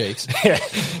away. His cheeks. Yeah,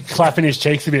 clapping his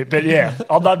cheeks a bit. But yeah,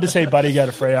 I'd love to see Buddy go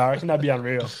to Freo. I reckon that'd be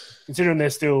unreal, considering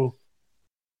they're still...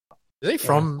 Is he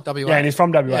from WA? Yeah, and he's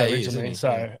from WA Yeah, he originally. is,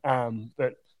 so,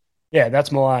 but yeah,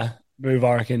 that's my move.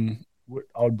 I reckon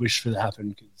I would wish for to happen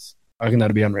because I reckon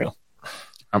that'd be unreal.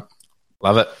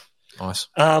 Love it. Nice.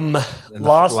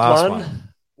 Last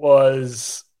one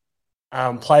was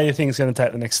player you think is going to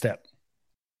take the next step.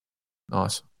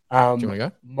 Nice. Do you want to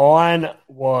go? Mine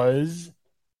was...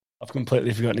 I've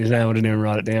completely forgotten his name. I didn't even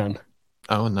write it down.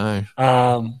 Oh, no.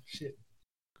 Shit.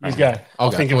 You go.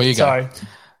 I'll think of it. Sorry.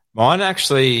 Mine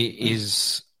actually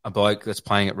is a bloke that's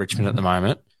playing at Richmond at the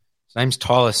moment. His name's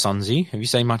Tyler Sonsie. Have you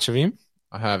seen much of him?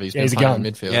 I have. He's he's a playing gun.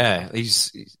 in midfield. Yeah,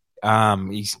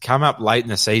 he's come up late in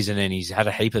the season and he's had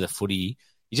a heap of the footy.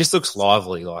 he just looks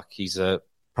lively. Like he's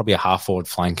probably a half-forward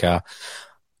flanker.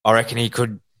 I reckon he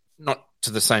could, not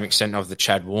to the same extent of the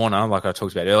Chad Warner, like I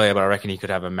talked about earlier, but I reckon he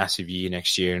could have a massive year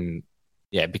next year and,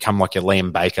 become like a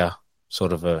Liam Baker,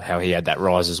 sort of how he had that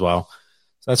rise as well.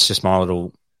 So that's just my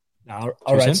little... No,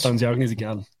 I rate Stonesy. I reckon he's a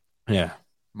gun. Yeah.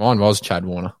 Mine was Chad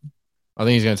Warner. I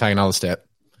think he's going to take another step.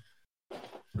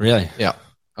 Really? Yeah.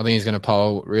 I think he's going to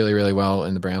poll really, really well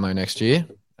in the Brownlow next year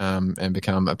and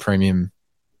become a premium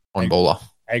on-baller.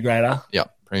 A-grader. Yeah,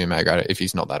 premium A-grader, if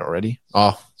he's not that already.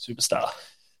 Oh, superstar.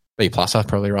 B-pluser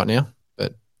probably right now.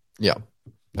 But, yeah,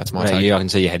 that's my take. I can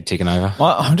see your head ticking over.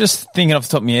 Well, I'm just thinking off the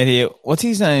top of my head here. What's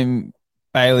his name?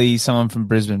 Bailey, someone from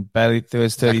Brisbane. Bailey,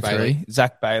 33.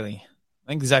 Zach Bailey.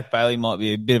 I think Zach Bailey might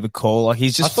be a bit of a call. Like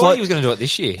he's just I thought he was going to do it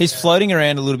this year. He's floating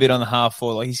around a little bit on the half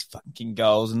forward. Like he's fucking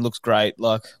goals and looks great.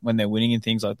 Like when they're winning and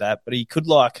things like that. But he could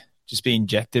like just be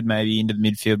injected maybe into the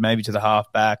midfield, maybe to the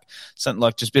half back, something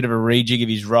like just a bit of a rejig of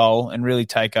his role and really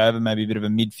take over. Maybe a bit of a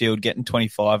midfield, getting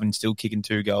 25 and still kicking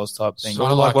 2 goals type thing.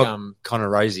 Sort of like Connor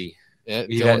Rosie. Yeah,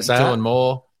 Dylan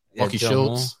Moore, Lockie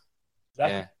Schultz.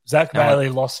 Zach Bailey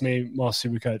lost me my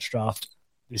Supercoach draft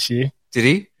this year. Did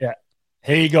he? Yeah.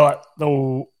 He got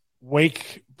the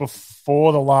week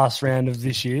before the last round of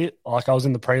this year, like I was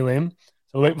in the prelim.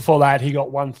 So the week before that, he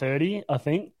got 130, I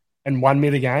think, and won me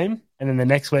the game. And then the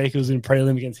next week, it was in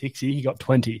prelim against Hicksy. He got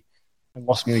 20 and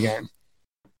lost me the game.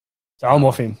 So I'm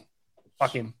off him.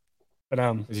 Fuck him. But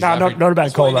not a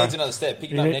bad call, he though. needs another step.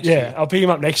 Pick him up next year. Yeah, I'll pick him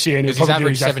up next year. And Is his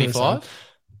average 75?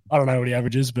 I don't know what he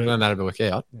averages, but... Well, that'll work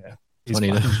out. Yeah.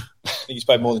 20 I think he's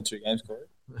played more than 2 games, Corey.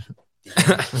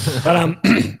 But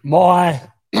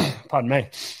pardon me.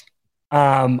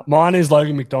 Mine is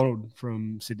Logan McDonald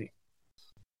from Sydney.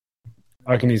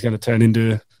 I reckon he's going to turn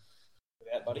into...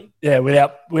 Without Buddy? Yeah,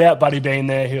 without Buddy being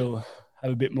there, he'll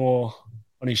have a bit more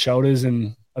on his shoulders,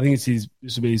 and I think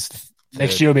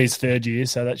next year will be his 3rd year,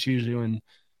 so that's usually when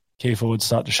key forwards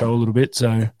start to show a little bit.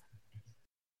 So,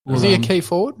 is he a key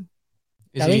forward?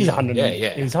 I think he's 100.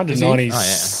 Yeah. He's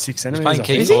 196 He was centimeters. playing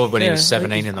key forward when he was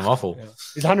 17 in the waffle. Yeah.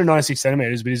 He's 196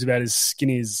 centimeters, but he's about as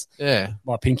skinny as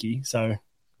my pinky. So I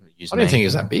didn't think he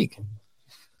was that big.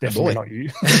 Definitely not you.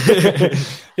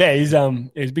 Yeah, he's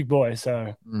a big boy.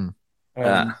 So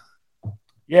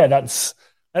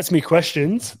that's me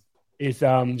questions. Do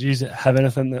you have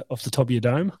anything off the top of your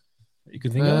dome that you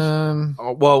could think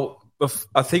of? Well,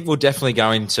 I think we'll definitely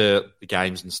go into the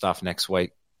games and stuff next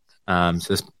week.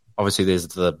 So obviously there's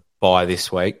the bye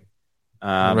this week.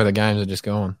 Where the games are just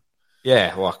going.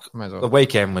 Yeah, the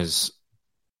weekend was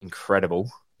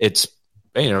incredible. It's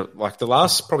been the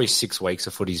last probably 6 weeks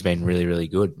of footy's been really, really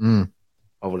good.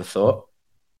 I would have thought.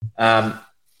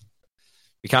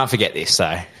 We can't forget this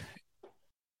though.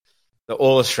 The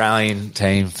All-Australian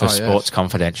team for Sports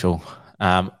Confidential.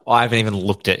 I haven't even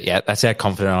looked at it yet. That's how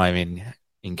confident I am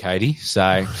in Katie.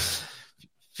 So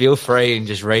feel free in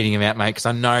just reading them out, mate, because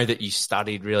I know that you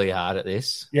studied really hard at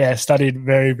this. Yeah, studied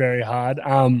very, very hard.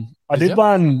 I did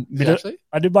one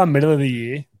middle of the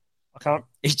year. I can't.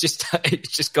 He's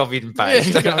just copied and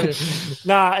pasted.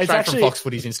 Nah, it's Straight actually from Fox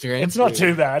Footy's Instagram. It's not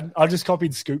too bad. I just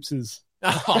copied Scoops's.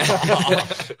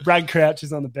 Brad Crouch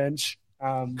is on the bench.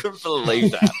 Couldn't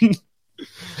believe that.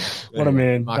 What a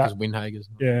man. Marcus Windhager's.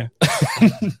 Yeah.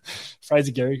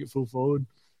 Fraser Garrick at full forward.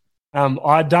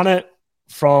 I'd done it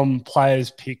from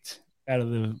players picked out of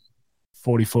the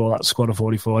 44, that squad of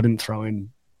 44. I didn't throw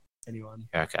in anyone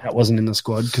that wasn't in the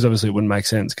squad because obviously it wouldn't make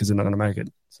sense because they're not going to make it.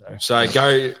 So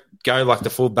go like the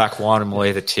full back line and we'll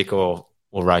either tick or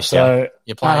roast out.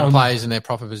 You're playing players in their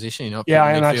proper position. You're not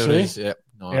I am actually. Yep,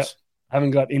 nice. Yep.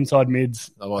 Haven't got inside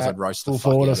mids. Otherwise, I'd roast full the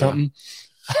forward or something.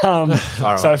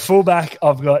 Right. So full back,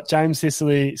 I've got James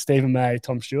Sicily, Stephen May,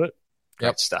 Tom Stewart.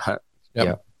 Great start.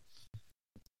 Yep.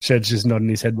 Shed's just nodding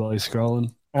his head while he's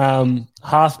scrolling.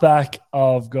 Halfback,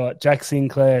 I've got Jack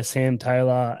Sinclair, Sam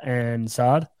Taylor, and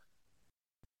Sard.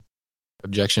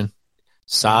 Objection.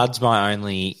 Sard's my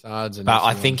only, but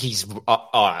I think he's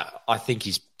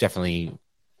definitely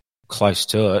close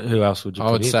to it. Who else would you?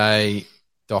 I would say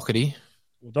Doherty.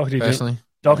 Well, Doherty personally,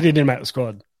 Doherty didn't make the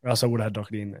squad, or else I would have had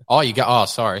Doherty in there. Oh, you go. Oh,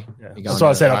 sorry. Yeah. That's what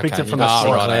I said. I picked it from the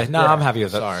squad. Right. No, I'm happy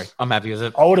with it. Sorry, I'm happy with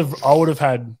it. I would have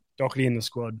had Doherty in the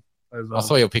squad. Over. I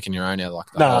thought you were picking your own out, like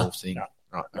the whole thing. No,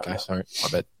 right. Okay. Sorry. I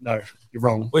bet. No, you're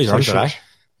wrong. Well, you're right today.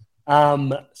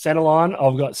 Centre line,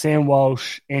 I've got Sam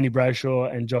Walsh, Andy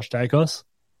Brayshaw, and Josh Dacos.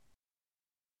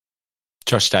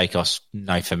 Josh Dacos,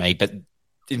 no for me. But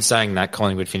in saying that,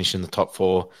 Collingwood finished in the top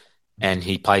 4 and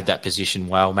he played that position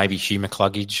well. Maybe Hugh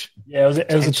McCluggage. Yeah,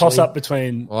 it was a toss-up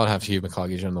between... Well, I'd have Hugh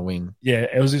McCluggage on the wing. Yeah,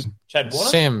 it was... Chad Warner?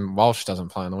 Sam Walsh doesn't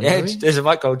play on the wing, Yeah, there's a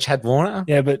bloke called Chad Warner.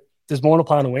 Yeah, but does Warner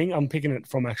play on the wing? I'm picking it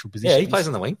from actual position. Yeah, he plays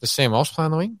on the wing. Does Sam Walsh play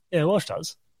on the wing? Yeah, Walsh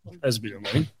does. There's a bit on the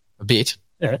wing. A bit.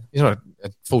 Yeah. He's not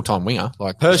a full-time winger.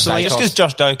 Like Personally, just Dacos. because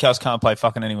Josh Dokos can't play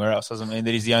fucking anywhere else doesn't mean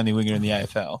that he's the only winger in the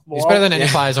AFL. He's better than any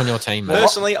players on your team, mate.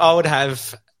 Personally, I would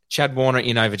have Chad Warner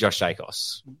in over Josh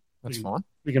Dacos. That's fine.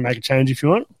 We can make a change if you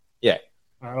want. Yeah.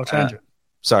 All right, I'll change it.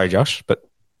 Sorry, Josh, but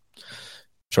I'm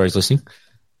sure he's listening.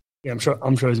 Yeah, I'm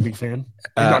sure he's a big fan.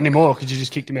 Not anymore because you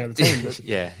just kicked him out of the team. But,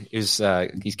 Yeah, he's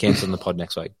cancelling the pod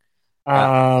next week.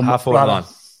 half forward line.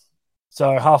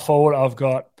 So half forward, I've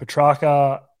got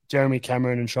Petrarca, Jeremy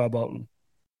Cameron, and Shai Bolton.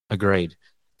 Agreed.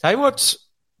 Tell you what,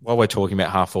 while we're talking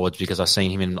about half forwards, because I've seen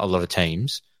him in a lot of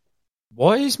teams,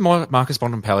 why is Marcus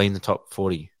Bontempelli in the top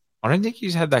 40? I don't think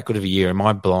he's had that good of a year. Am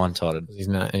I blindsided?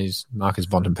 He's Marcus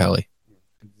Bontempelli.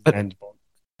 And Bond.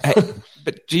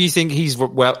 But do you think he's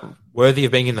worthy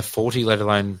of being in the 40, let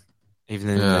alone even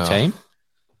in the team?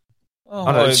 Oh, I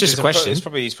don't know, it's just a question.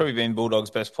 He's probably been Bulldogs'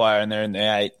 best player, and they're in the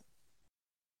 8.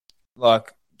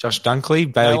 Like Josh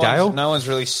Dunkley, Bailey Dale? No one's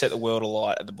really set the world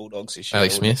alight at the Bulldogs this year. Bailey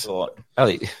Smith.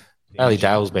 Bailey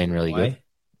Dale's been really good.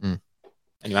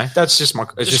 Anyway, that's just a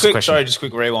question. Sorry, just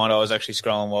quick rewind. I was actually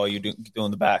scrolling while you were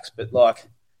doing the backs, but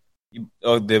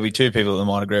there'll be two people that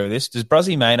might agree with this. Does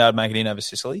Bruzzy Maynard make it in over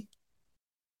Sicily?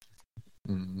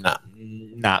 Nah.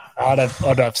 I'd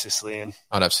have Sicily in.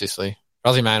 I'd have Sicily.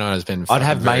 Bruzzy Maynard has been. I'd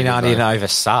have Maynard in over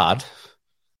Sard.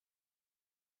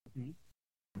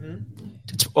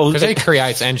 Because he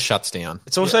creates and shuts down.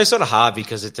 It's also sort of hard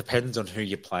because it depends on who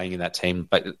you're playing in that team.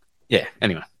 But yeah,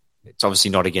 anyway, it's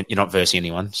obviously not you're not versing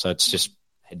anyone, so it's just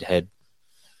head to head.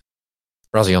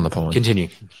 Bruzzy on the pine. Continue.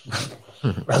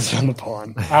 Bruzzy on the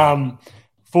pine.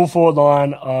 Full forward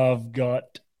line, I've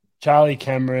got Charlie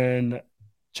Cameron,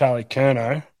 Charlie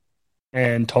Curnow,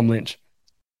 and Tom Lynch.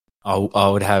 I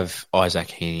would have Isaac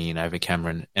Heaney in over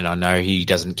Cameron, and I know he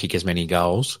doesn't kick as many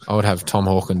goals. I would have Tom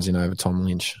Hawkins in over Tom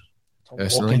Lynch.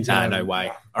 Personally, no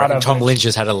way. I reckon Tom Lynch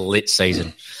has had a lit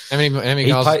season. How many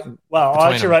goals? Well,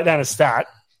 I actually wrote down a stat.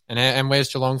 And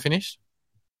where's Geelong finished?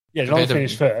 Yeah, Geelong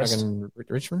finished first.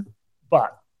 Richmond.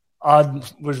 But I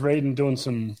was doing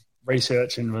some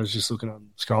research, and was just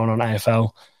scrolling on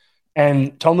AFL,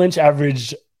 and Tom Lynch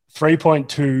averaged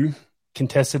 3.2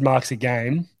 contested marks a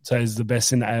game, so he's the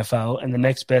best in the AFL, and the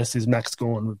next best is Max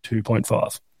Gawn with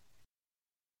 2.5.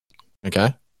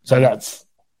 Okay. So that's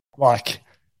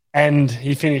and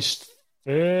he finished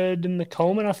third in the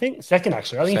Coleman, I think. Second,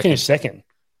 actually. I think he finished second.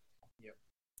 Yep.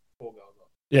 4 goals off.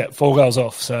 Yeah, 4 goals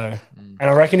off. So, and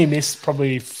I reckon he missed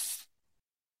probably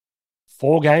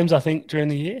 4 games, I think, during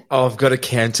the year. Oh, I've got to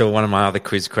cancel one of my other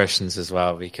quiz questions as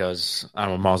well because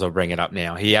I might as well bring it up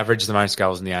now. He averaged the most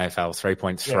goals in the AFL,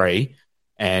 3.3,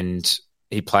 and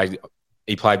he played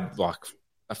like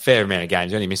a fair amount of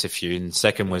games. He only missed a few, and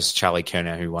second was Charlie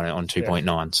Curnow, who won it on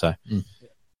 2.9. So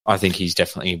I think he's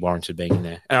definitely warranted being in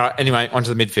there. All right, anyway,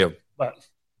 onto the midfield. But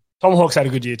Tom Hawkes had a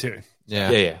good year too.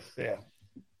 Yeah.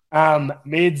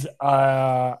 Mids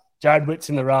are Jared Witts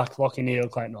in the ruck, Lockie Neal,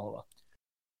 Clayton Oliver.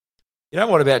 You know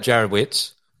what about Jared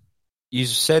Witts? You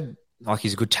said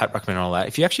he's a good tap ruckman and all that.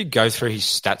 If you actually go through his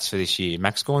stats for this year,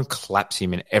 Max Gawn claps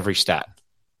him in every stat.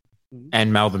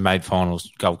 And Melbourne made finals,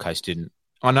 Gold Coast didn't.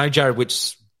 I know Jared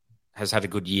Witts has had a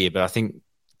good year, but I think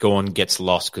Gawn gets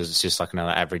lost because it's just like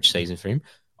another average season for him.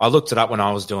 I looked it up when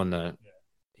I was doing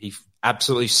he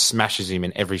absolutely smashes him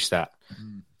in every stat.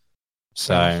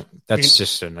 So that's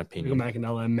just an opinion. You can make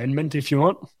another amendment if you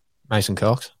want. Mason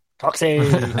Cox. Coxie.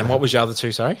 And what was your other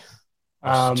two, sorry?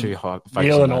 Too high.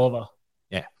 Neil and Oliver.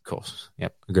 Yeah, of course.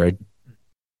 Yep, agreed.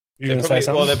 You're going to say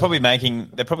something? Well, they're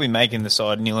probably making the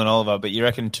side Neil and Oliver, but you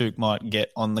reckon Took might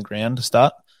get on the ground to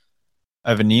start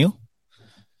over Neil?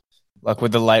 Like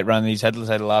with the late run that he's had, let's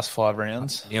say the last 5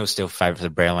 rounds. Neil's still favourite for the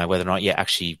Brownlow, whether or not you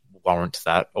actually warrant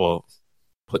that or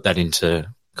put that into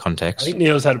context. I think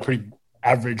Neil's had a pretty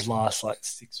average last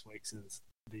 6 weeks of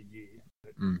the year.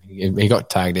 He got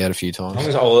tagged out a few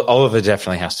times. Oliver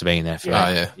definitely has to be in there for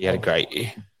that. Yeah. He had a great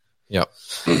year. Yep.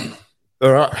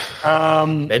 All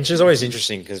right. Bench is always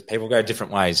interesting because people go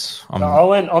different ways. I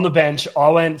went on the bench.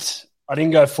 I didn't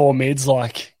go 4 mids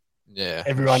like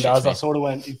everyone does. I sort of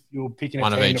went, if you were picking a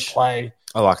team to play.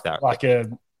 I like that. Like a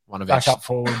one of backup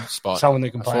forward spot. Someone that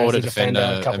can play forward, as a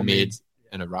defender, a couple mid, mids.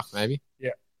 And a ruck maybe.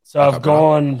 Yeah. So I've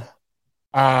gone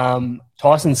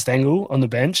Tyson Stengel on the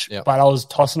bench, but I was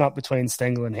tossing up between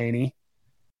Stengel and Heaney.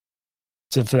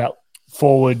 So for that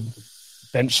forward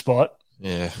bench spot.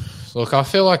 Yeah. Look, I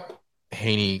feel like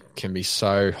Heaney can be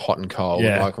so hot and cold.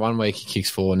 Yeah. Like one week he kicks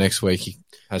 4, next week he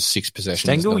has 6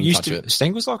 possessions.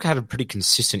 Stengel's had a pretty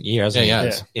consistent year, hasn't he?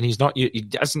 Yeah. And he's not. He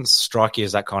doesn't strike you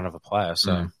as that kind of a player.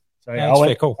 So,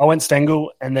 I went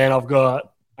Stengel, and then I've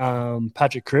got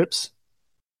Patrick Cripps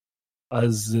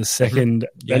as the second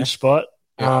bench spot.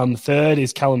 Yeah. Third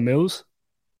is Callum Mills.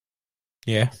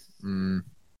 Yeah. Mm,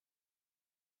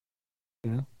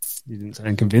 Yeah, you didn't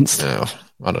sound convinced. No,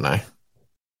 I don't know.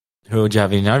 Who would you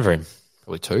have in over him?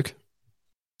 Probably Took.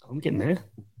 I'm getting there.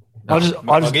 No,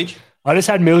 I just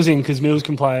had Mills in because Mills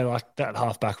can play like that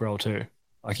half-back role too.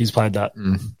 Like he's played that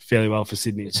fairly well for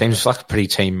Sydney. It seems like a pretty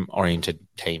team-oriented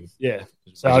team. Yeah.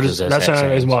 So that's the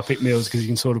only reason why I picked Mills, because you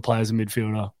can sort of play as a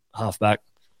midfielder, half-back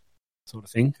sort of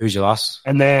thing. Who's your last?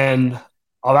 And then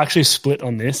I've actually split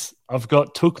on this. I've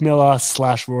got Took Miller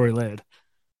 / Rory Laird.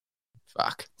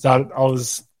 Fuck. So I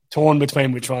was torn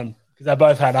between which one, because they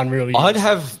both had unreal years. I'd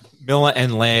have Miller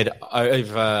and Laird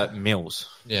over Mills.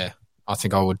 Yeah, I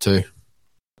think I would too.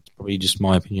 That's probably just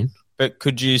my opinion. But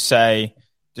could you say,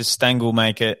 does Stengel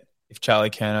make it if Charlie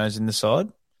Curno's in the side?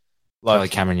 Charlie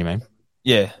Cameron, you mean?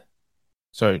 Yeah.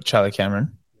 Sorry, Charlie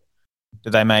Cameron. Do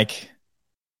they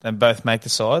both make the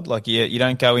side? Like, you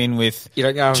don't go in with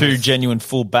two genuine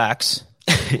full backs.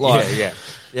 Yeah.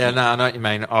 No, I know what you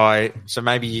mean. So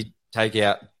maybe you take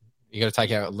out. You got to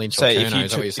take out Lynch So or if Curnow, you,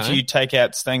 is that what you're if saying? you take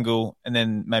out Stengel and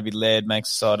then maybe Laird makes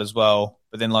the side as well,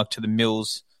 but then like to the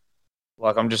Mills,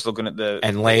 like I'm just looking at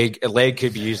And Laird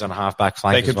could be used on a half-back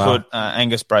flank they could as well. put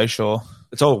Angus Brayshaw.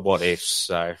 It's all what ifs,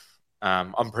 so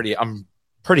I'm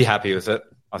pretty happy with it.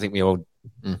 I think we all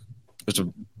it was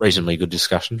a reasonably good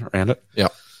discussion around it. Yeah.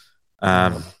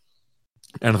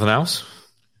 Anything else?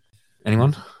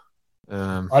 Anyone?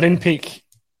 I didn't pick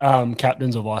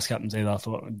captains or vice captains either. I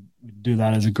thought we'd do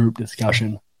that as a group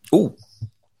discussion. Ooh,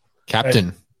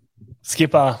 Captain.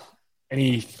 Skipper,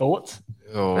 any thoughts?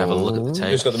 Oh. have a look at the team.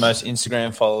 Who's got the most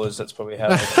Instagram followers? That's probably how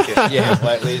they get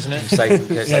lately, isn't it? So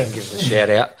give us a shout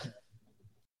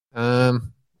out.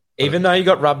 Even though you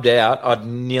got rubbed out, I'd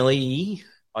nearly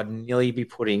be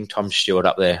putting Tom Stewart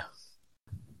up there.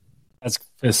 As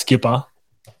a skipper.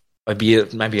 Maybe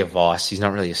a vice. He's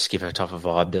not really a skipper type of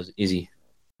vibe, is he?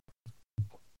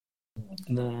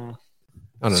 No.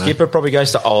 I don't know. Skipper probably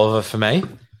goes to Oliver for me.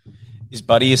 Is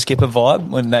Buddy a skipper vibe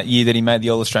when that year that he made the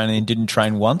All-Australian and didn't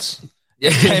train once? Yeah,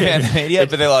 Came out in the media,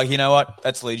 but they're like, you know what?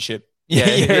 That's leadership.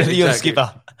 Yeah, you're a exactly.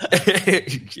 skipper.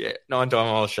 Yeah, 9-time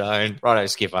all shown. Righto,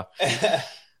 Skipper.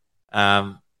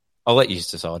 I'll let you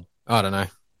decide. I don't know.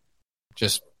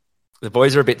 Just, The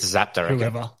boys are a bit zapped, I reckon.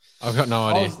 Whoever. I've got no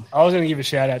idea. I was going to give a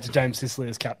shout out to James Sisley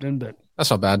as captain, but That's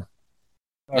not bad.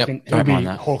 I reckon he'll don't be mind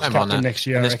that. Hawks Don't mind captain that. next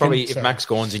year. And I there's reckon, probably, if so. Max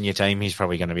Gorn's in your team, he's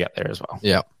probably going to be up there as well.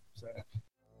 Yeah.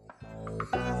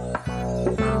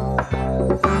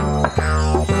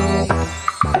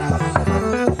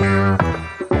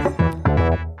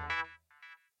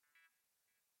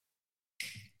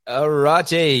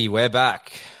 Alrighty, we're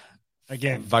back.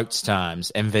 Again. Votes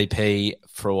times. MVP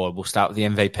fraud. We'll start with the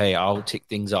MVP. I'll tick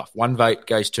things off. One vote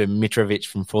goes to Mitrovic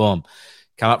from Fulham.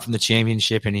 Come up from the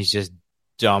championship and he's just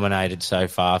dominated so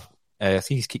far. I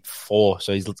think he's kicked 4,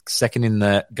 so he's second in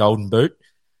the Golden Boot.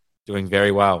 Doing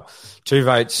very well. 2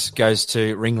 votes goes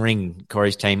to Ring,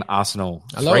 Corey's team, Arsenal.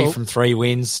 Hello. 3 from 3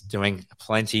 wins, doing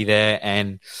plenty there.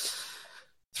 And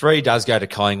 3 does go to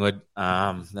Collingwood.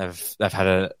 They've had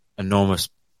an enormous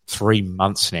 3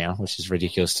 months now, which is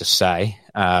ridiculous to say.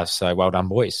 So well done,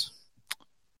 boys.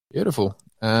 Beautiful.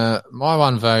 My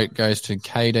one vote goes to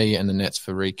KD and the Nets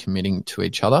for recommitting to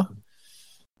each other.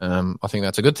 I think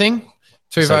that's a good thing.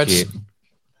 2 So votes. cute.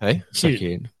 Hey, So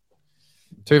cute.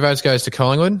 2 votes goes to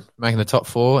Collingwood, making the top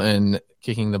 4 and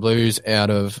kicking the Blues out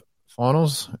of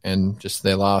finals and just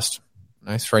their last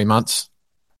 3 months.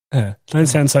 Don't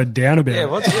sound so down about Yeah, it.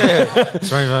 what's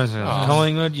 3 votes?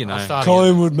 Collingwood, you know.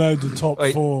 Collingwood made the top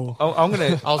Wait. 4. I'm going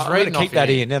reading to off keep that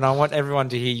here. in, and I want everyone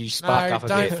to hear you spark up a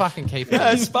don't bit. fucking keep it.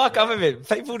 Yeah, in. spark up a bit.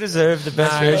 People deserve the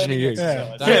best No. version of you.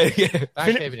 Yeah. Don't, Yeah.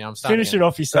 don't keep it in. I'm starting. Finish it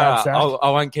off, you sad sack. I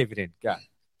won't keep it in. Go.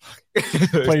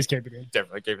 Please keep it in.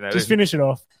 Definitely keeping that Just in. finish it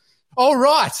off. All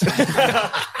right.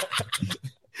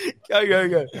 Go.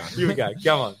 Here we go.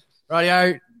 Come on.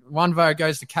 Rightio. 1 vote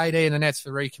goes to KD and the Nets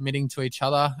for recommitting to each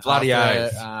other. Bloody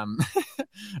after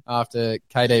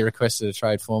KD requested a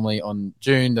trade formally on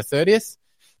June the 30th.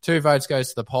 2 votes goes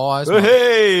to the Pies.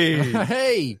 Hey!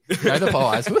 Hey, go the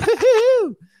Pies.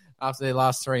 Woohoo! After their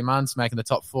last 3 months, making the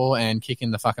top 4 and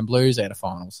kicking the fucking Blues out of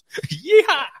finals.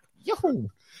 Yeah! Yoo-hoo.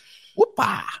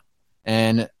 Whoopah.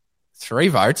 And 3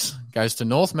 votes goes to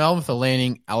North Melbourne for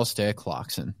landing Alistair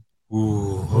Clarkson.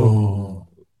 Ooh.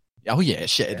 Oh, yeah,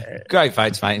 shed. Great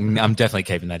votes, mate. And I'm definitely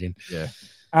keeping that in. Yeah.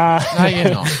 No, you're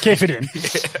not. Keep it in.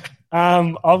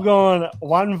 I've gone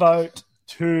 1 vote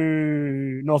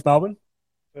to North Melbourne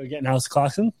for getting Alistair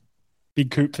Clarkson. Big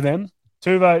coup for them.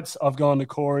 2 votes I've gone to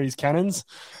Corey's Cannons,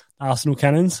 Arsenal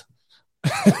Cannons.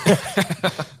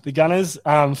 The Gunners,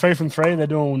 3 from 3. They're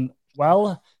doing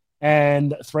well.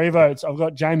 And 3 votes. I've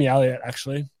got Jamie Elliott,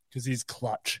 actually, because he's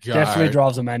clutch. Go. Definitely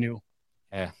drives a manual.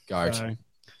 Yeah, Goat. So,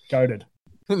 goated.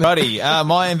 Buddy,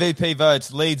 my MVP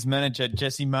votes, Leeds manager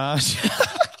Jesse Marsh.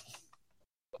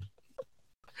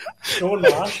 Sean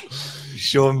Marsh.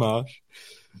 Sean Marsh,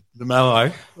 the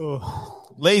Mallow.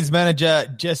 Leeds manager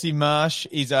Jesse Marsh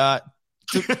is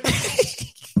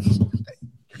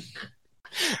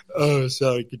Oh,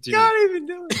 sorry, continue. Can't even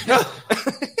do it.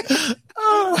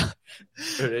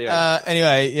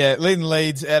 Anyway, yeah, leading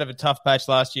Leeds out of a tough patch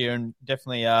last year and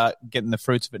definitely getting the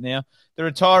fruits of it now. The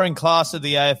retiring class of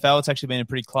the AFL, it's actually been a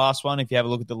pretty class one. If you have a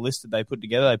look at the list that they put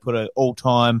together, they put an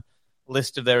all-time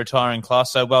list of their retiring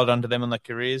class, so well done to them on their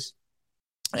careers.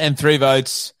 And 3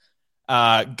 votes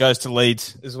goes to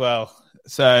Leeds as well.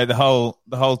 So the whole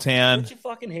town, Get your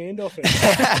fucking hand off it.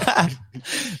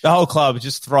 the whole club is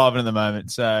just thriving at the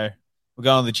moment. So we're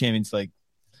going to the Champions League.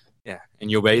 Yeah, and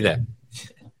you'll be there.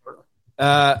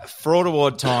 Fraud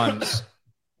award times.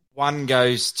 1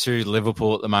 goes to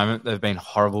Liverpool at the moment. They've been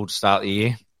horrible to start the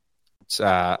year. It's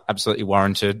absolutely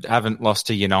warranted. Haven't lost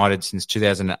to United since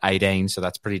 2018, so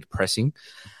that's pretty depressing.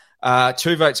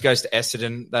 2 votes goes to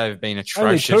Essendon. They've been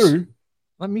atrocious. Only 2.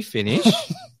 Let me finish.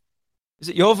 Is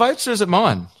it your votes or is it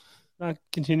mine? No,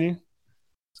 continue. I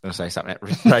was going to say something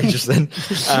outrageous then.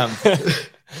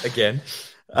 Again.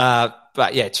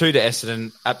 But yeah, 2 to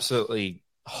Essendon. Absolutely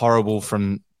horrible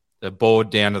from the board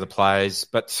down to the players.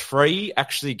 But 3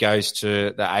 actually goes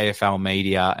to the AFL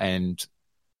media and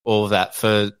all of that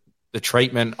for the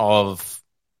treatment of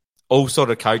all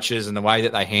sort of coaches and the way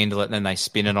that they handle it and then they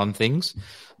spin it on things.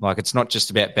 Like, it's not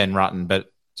just about Ben Rutten,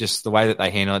 but just the way that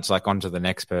they handle it's like on to the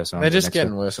next person. They're just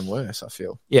getting worse and worse, I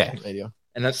feel. Yeah. Media.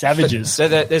 And that's Savages. So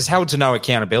there's held to no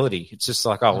accountability. It's just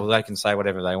like, oh, well, they can say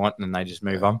whatever they want and then they just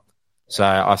move on. So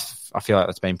I feel like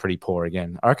that's been pretty poor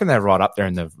again. I reckon they're right up there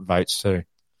in the votes too.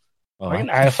 I reckon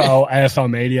AFL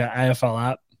media,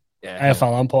 AFL app,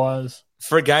 AFL umpires.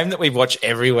 For a game that we watch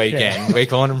every weekend, we're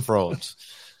calling them frauds.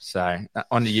 So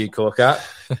on to you, Corker.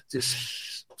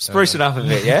 Just spruce it up a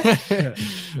bit, yeah?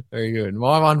 Very good.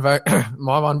 My one vote.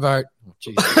 Oh,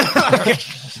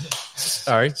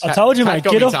 sorry. I told you, mate,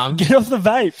 get off the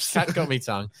vapes. Cat got me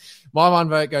tongue. My one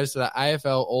vote goes to the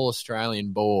AFL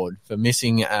All-Australian Board for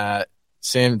missing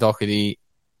Sam Doherty,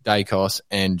 Dacos,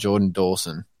 and Jordan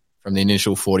Dawson from the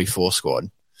initial 44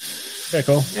 squad. Yeah,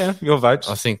 cool. Yeah, your votes.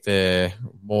 I think they're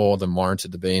more than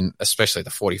warranted to be in, especially the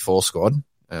 44 squad.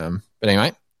 But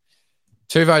anyway,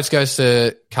 2 votes goes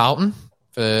to Carlton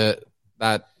for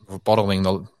that bottling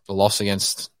the loss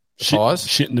against the Pies.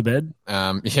 Shit in the bed.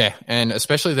 Yeah, and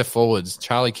especially the forwards,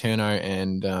 Charlie Curnow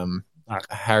and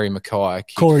Harry Mackay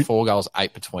kicked 4 goals,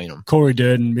 8 between them. Corey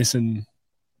Durden missing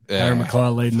Harry Mackay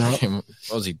leading up. What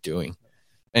was he doing?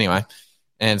 Anyway,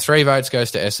 and 3 votes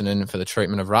goes to Essendon for the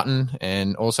treatment of Rutten,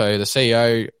 and also the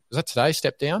CEO, was that today,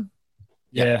 stepped down?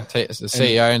 Yeah. The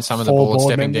CEO and some of the 4 board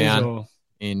stepping members down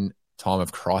in time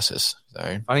of crisis. So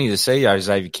I think the CEO is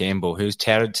Xavier Campbell, who's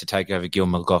touted to take over Gil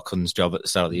McLaughlin's job at the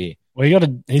start of the year. Well,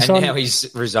 Now he's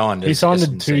resigned. He signed a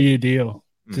 2-year deal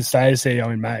to stay as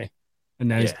CEO in May, and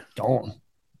now he's gone.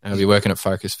 I'll be working at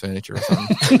Focus Furniture or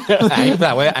something.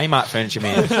 We're Amart Furniture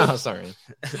Man. Oh, sorry.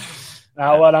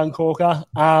 Well done, Corker.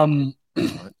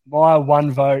 My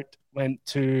 1 vote went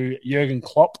to Jurgen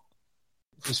Klopp,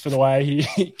 just for the way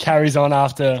he carries on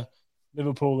after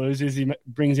Liverpool loses. He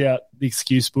brings out the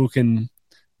excuse book and,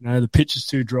 the pitch is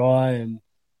too dry and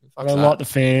I don't like the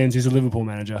fans. He's a Liverpool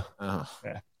manager. Oh.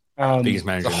 Yeah. Biggest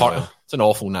manager. It's an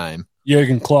awful name.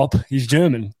 Jurgen Klopp. He's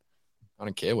German. I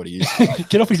don't care what he is.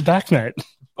 Get off his back, mate.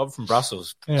 Bob from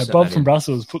Brussels. Yeah, Bob from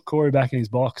Brussels. Put Corey back in his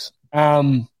box.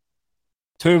 2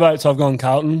 votes I've gone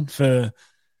Carlton for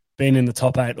being in the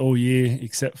top 8 all year,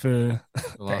 except for the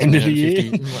end of the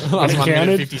year. Last 1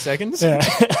 minute 50 seconds. Yeah.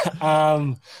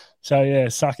 So, yeah,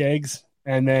 suck eggs.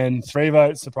 And then 3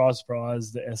 votes, surprise,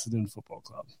 surprise, the Essendon Football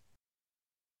Club.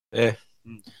 Yeah.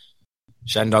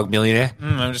 Shandog millionaire.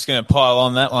 I'm just going to pile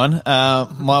on that one.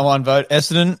 My 1 vote,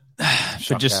 Essendon,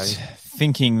 for just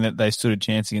thinking that they stood a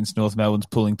chance against North Melbourne's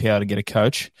pulling power to get a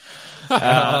coach.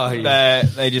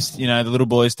 They just, the little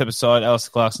boys step aside.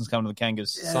 Alistair Clarkson's coming to the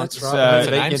Kangas. Yeah, that's right.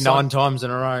 So they 9 times in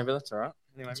a row, but that's all right.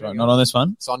 Anyway, that's right. Not on this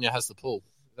one. Sonia has the pull.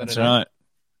 That's right.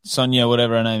 Sonia,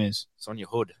 whatever her name is. Sonia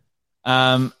Hood.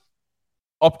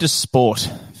 Optus Sport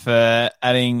for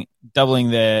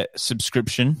doubling their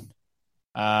subscription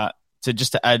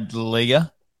to add La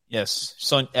Liga.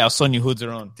 Yes, our Sonia Hoods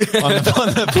are on the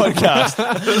podcast.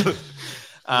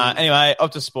 Anyway,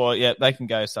 Optus Sport, they can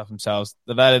go stuff themselves.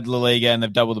 They've added La Liga and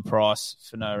they've doubled the price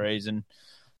for no reason.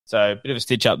 So a bit of a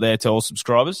stitch up there to all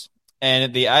subscribers.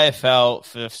 And the AFL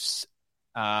for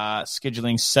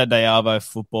scheduling Saturday Arvo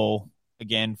football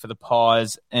again for the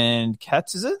Pies and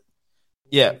Cats, is it?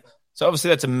 Yeah. So obviously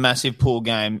that's a massive pool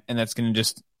game, and that's going to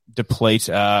just deplete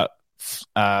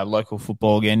local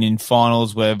football again in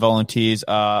finals where volunteers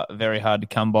are very hard to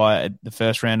come by at the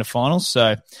first round of finals.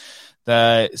 So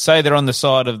they say they're on the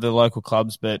side of the local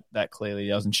clubs, but that clearly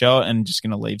doesn't show it, and just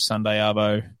going to leave Sunday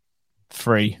Arvo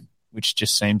free, which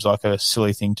just seems like a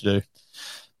silly thing to do.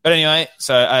 But anyway,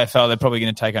 so AFL, they're probably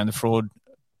going to take home the fraud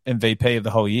MVP of the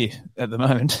whole year at the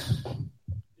moment.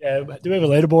 Yeah, do we have a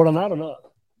leaderboard on that or not?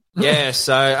 Yeah,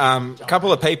 so a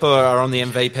couple of people are on the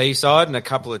MVP side and a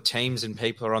couple of teams and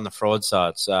people are on the fraud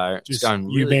side. So Just it's going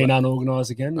you really being well.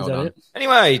 unorganised again, is that it?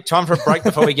 Anyway, time for a break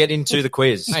before we get into the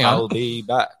quiz. Hang on. I'll be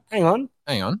back. Hang on.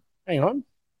 Hang on.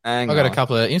 Hang I've got on. a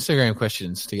couple of Instagram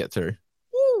questions to get through.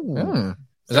 There's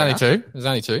only two. There's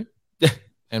only two.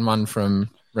 And one from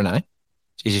Renee.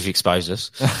 Jeez, you've exposed us.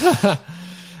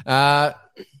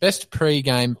 Best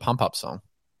pre-game pump-up song.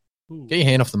 Get your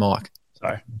hand off the mic.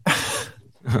 Sorry.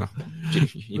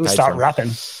 You We'll paid start for it.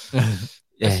 rapping.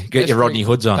 Yeah, get your Rodney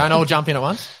Hoods on. Don't all jump in at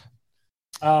once.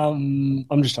 I'm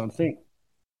just trying to think.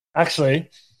 Actually,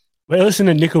 we listened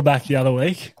to Nickelback the other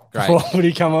week Great. before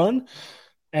we come on,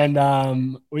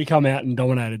 and we come out and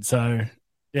dominated. So,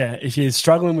 yeah, if you're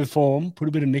struggling with form, put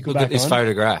a bit of Look Nickelback at this on.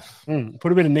 photograph.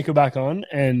 Put a bit of Nickelback on,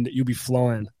 and you'll be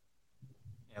flying.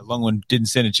 Yeah, Longwood didn't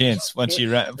stand a chance once you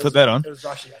put that on. It was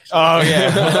rushy, actually. Oh,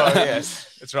 yeah. Oh, yes.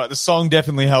 That's right. The song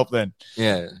definitely helped then.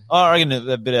 Yeah. I reckon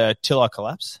a bit of Till I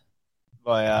Collapse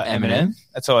by Eminem.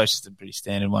 That's always just a pretty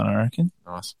standard one, I reckon.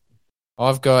 Nice.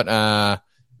 I've got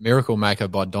Miracle Maker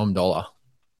by Dom Dollar.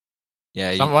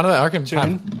 Yeah. One of the, I reckon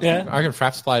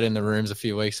Fraps played in the rooms a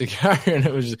few weeks ago, and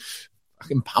it was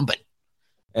fucking pumping.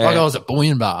 Like I was at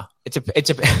Bullion Bar.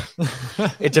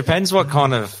 It depends what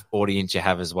kind of audience you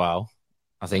have as well,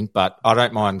 I think. But I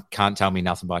don't mind Can't Tell Me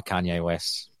Nothing by Kanye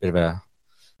West. Bit of a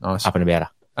Nice. up and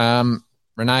about her.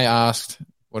 Renee asked,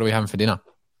 what are we having for dinner?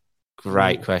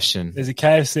 Great question. There's a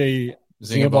KFC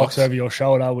Zinger Zinger box box. over your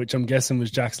shoulder, which I'm guessing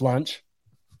was Jack's lunch,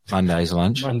 Monday's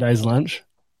lunch. Monday's lunch.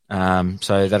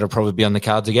 So that'll probably be on the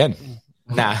cards again.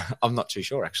 Nah, I'm not too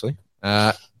sure, actually.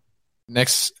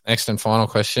 Next and final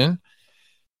question.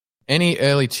 Any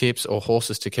early tips or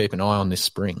horses to keep an eye on this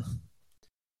spring?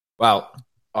 Well,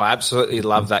 I absolutely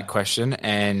love that question,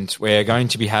 and we're going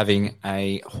to be having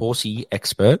a horsey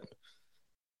expert.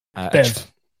 Bev.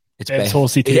 It's Bev's Bev.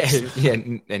 horsey tips. Yeah,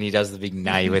 and he does the big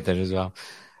neigh with it as well.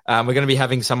 We're going to be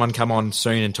having someone come on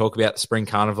soon and talk about the spring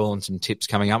carnival and some tips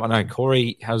coming up. I know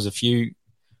Corey has a few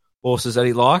horses that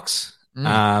he likes.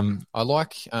 I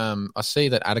like. I see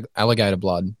that Alligator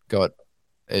Blood got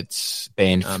its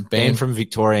Banned from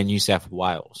Victoria and New South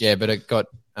Wales. Yeah, but it got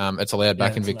it's allowed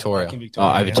back in it's allowed Victoria. back in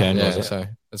Victoria, overturned, Yeah, was it? so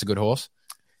that's a good horse.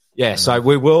 Yeah, so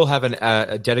we will have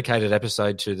a dedicated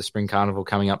episode to the Spring Carnival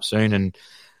coming up soon,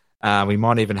 and we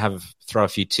might even throw a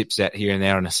few tips out here and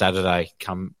there on a Saturday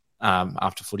come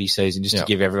after footy season, just to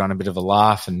give everyone a bit of a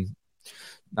laugh and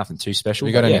nothing too special.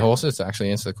 Have you got any horses to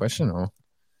actually answer the question, or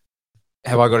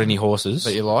Have I got any horses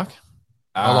that you like?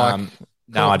 No, I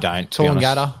don't. to be honest.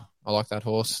 Toowoomba, I like that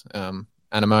horse.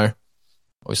 Animo,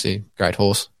 obviously great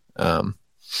horse.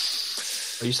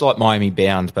 I used to like Miami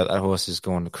Bound, but that horse has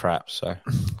gone to crap. So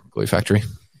Glue Factory.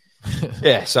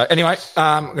 yeah. So anyway,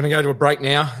 I'm going to go to a break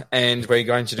now, and we're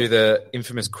going to do the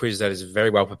infamous quiz that is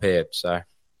very well prepared. So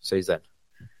see you then.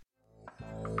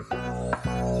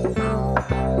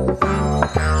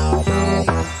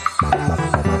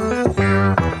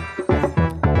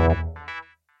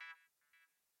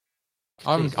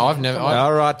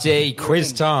 All righty,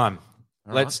 quiz time.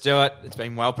 Let's do it. It's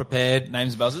been well prepared.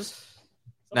 Names buzzers.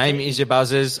 Name is your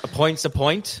buzzers. A point's a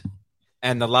point.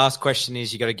 And the last question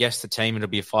is you got to guess the team. It'll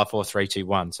be a 5, 4, 3, 2,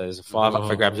 1. So there's a 5 up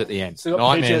for grabs at the end. So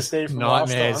got Nightmares. PTSD from last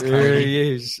Nightmares. time. There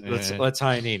he is. Let's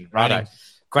hone in. Righto.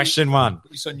 Question 1.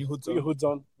 Put your hoods Put your hoods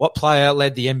on. What player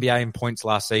led the NBA in points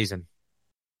last season?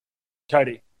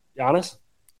 Cody. Giannis.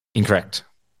 Incorrect.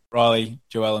 Riley,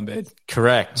 Joel Embiid.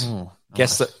 Correct. Oh,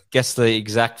 Guess the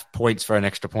exact points for an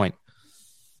extra point.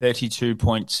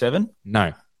 32.7. No.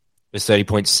 It was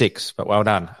 30.6, but well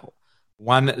done.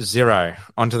 1-0.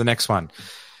 On to the next one.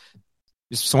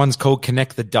 This one's called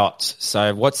Connect the Dots.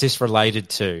 So what's this related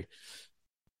to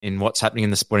in what's happening in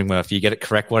the sporting world? If you get it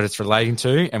correct what it's relating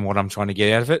to and what I'm trying to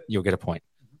get out of it, you'll get a point.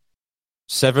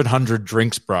 700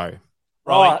 drinks, bro.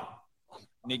 Riley.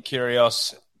 Nick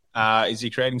Kyrgios, is he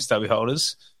creating stubby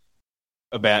holders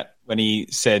about when he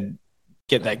said,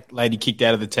 get that lady kicked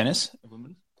out of the tennis?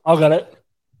 I got it.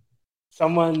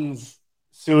 Someone's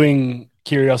suing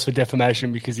Kyrgios for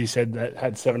defamation because he said that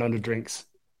had 700 drinks.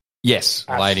 Yes.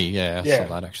 A lady, yeah, I Yeah.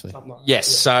 saw that actually. Something like that. Yes.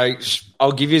 So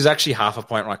I'll give you actually half a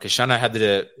point right because Shano had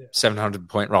the 700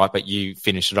 point right, but you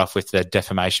finished it off with the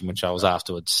defamation, which I was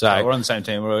afterwards. So We're on the same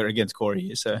team. We're against Corey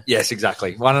here, so yes,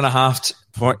 exactly. 1.5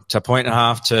 to point and a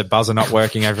half to buzzer not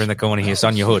working over in the corner here.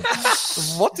 Sonia Hood.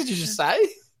 What did you just say?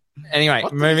 Anyway,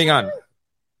 moving on.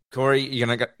 Corey, you're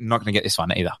not going to get this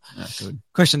one either. Oh, good.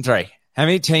 Question 3. How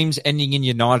many teams ending in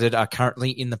United are currently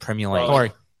in the Premier League?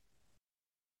 Corey.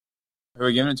 who are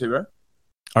we giving it to, bro?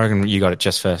 I reckon you got it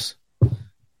just first.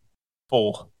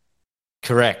 4.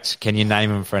 Correct. Can you name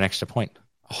them for an extra point?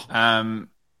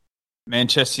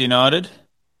 Manchester United.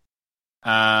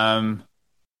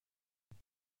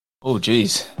 Oh,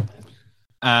 geez.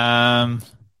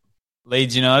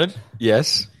 Leeds United.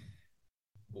 Yes.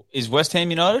 Is West Ham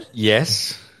United?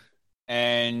 Yes.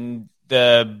 And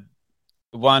the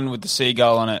one with the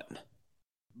seagull on it.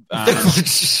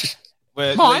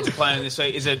 Where Leeds are playing this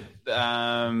week. Is it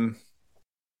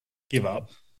Give up.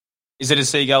 is it a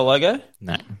seagull logo?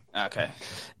 No. Okay.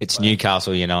 It's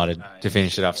Newcastle United to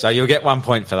finish it off. So you'll get 1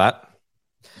 point for that.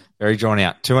 Very drawn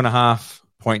out. 2.5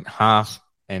 point half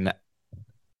and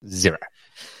 0.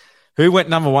 Who went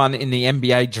number 1 in the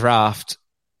NBA draft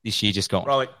this year just gone?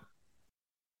 Rollick.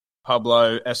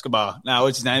 Pablo Escobar. No,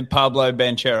 what's his name? Pablo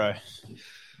Banchero.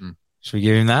 Should we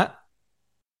give him that?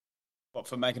 What,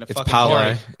 for making a It's fucking Paolo.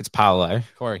 Corey? It's Paolo.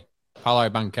 Corey. Paulo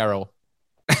Banquero.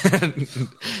 As No,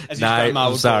 his grandma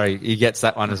I'm would sorry. He gets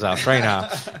that one as well.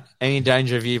 3.5. Any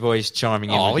danger of you boys chiming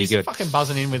in would be he's good. fucking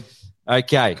buzzing in with.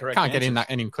 Okay. Correct Can't get answer.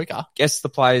 in quicker. Guess the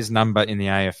player's number in the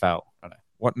AFL.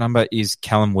 What number is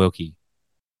Callum Wilkie?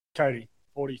 Cody,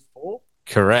 44.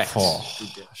 Correct. I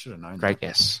should have known. Great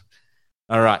guess.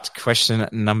 All right. Question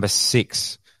number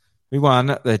 6. Who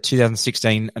won the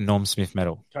 2016 Norm Smith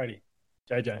medal? Cody,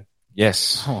 JJ.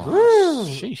 Yes.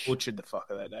 Sheesh. Butchered the fuck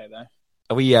of that day, though.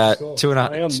 Are we two and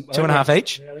a half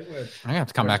each? Yeah, I think we're I'm going to have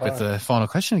to come back with the final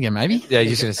question again, maybe. Yeah, you're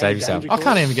just going to save yourself. I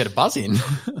can't even get a buzz in.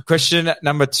 Question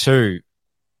number 2.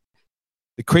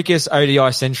 The quickest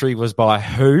ODI century was by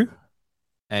who?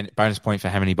 And bonus point for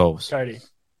how many balls? Cody.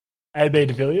 AB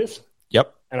de Villiers.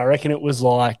 Yep. And I reckon it was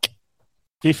like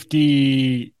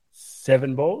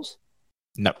 57 balls.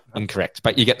 No, incorrect.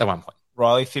 But you get the 1 point.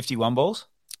 Riley, 51 balls.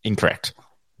 Incorrect.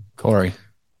 Corey.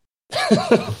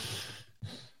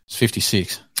 It's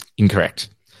 56. Incorrect.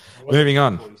 Moving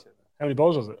on. It How many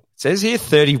balls was it? says here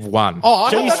 31. Oh,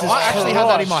 I Jesus actually had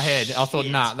that in Christ. my head. I thought,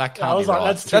 that I can't was be like, right.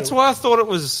 that's That's why I thought it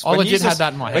was. I when legit you had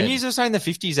that in my When head. you were saying the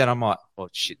 50s, and I'm like, oh,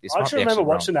 shit, this I might actually be remember actually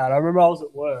watching that. I remember I was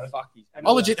at work. And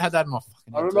I legit had that in my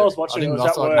fucking head. I remember I was watching it. I didn't- was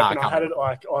at thought, work nah, and I can't had be it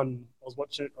like on. I was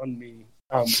watching it on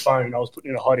my phone. I was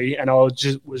putting in a hottie, and I was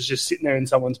just sitting there in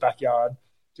someone's backyard,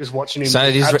 just watching him So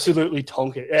it is absolutely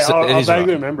tonk it. Yeah, So it I is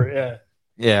vaguely right. remember it. Yeah,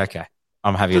 Yeah, okay.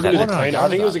 I'm happy it was with against that. a cleaner. I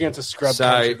think it was against a scrub So-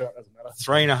 country, but that doesn't matter.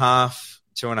 3.5,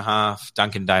 2.5,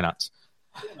 Dunkin' Donuts.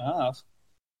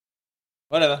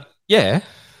 Whatever. Yeah,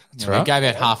 that's Yeah, right. We gave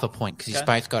out half a point because Okay. you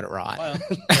both got it right.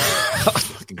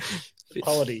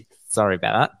 Quality. Sorry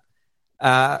about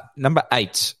that. Number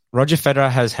 8. Roger Federer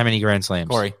has how many Grand Slams?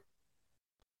 Corey.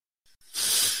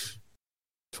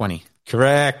 20.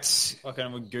 Correct.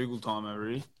 Fucking with Google time over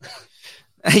here.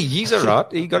 Hey, he's all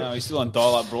right. He got No, he's still on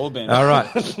dial-up broadband. All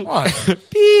right.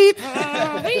 Beep.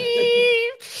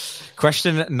 Beep.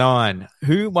 Question 9.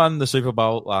 Who won the Super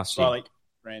Bowl last year? Riley,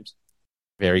 Rams.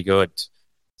 Very good.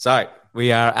 So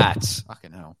we are at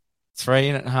Fucking hell.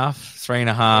 3.5,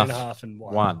 3.5, 3.5 and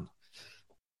 1.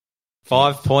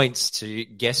 5 points to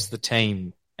guess the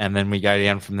team, and then we go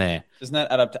down from there. Doesn't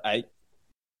that add up to 8?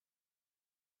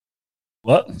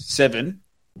 What? 7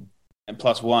 and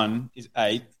plus 1 is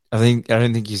 8. I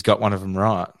don't think he's got one of them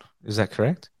right. Is that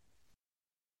correct?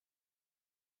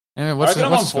 Yeah, I what's reckon the,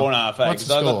 I'm what's on the 4.5. what's Because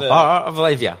the I got score? the I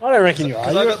believe you. I don't reckon you are.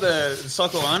 because I got the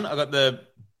soccer one. I got the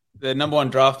number 1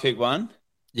 draft pick one.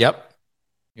 Yep.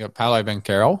 You got Paulo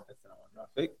Banquero. That's the number 1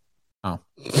 draft pick.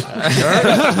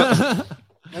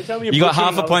 Don't tell me You you're got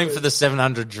half butchering a point other for the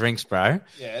 700 drinks, bro.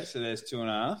 Yeah, so there's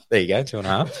 2.5. There you go,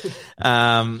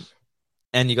 2.5.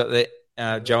 And you got the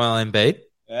Joel Embiid,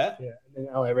 Yeah, Yeah, and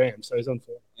then LA Rams, so he's on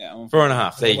 4. yeah. I'm on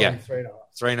 4.5. There you I'm go, on 3.5.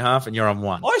 3.5, and you're on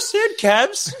 1. I said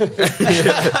cabs.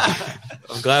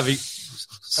 I'm glad we.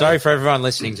 Sorry for everyone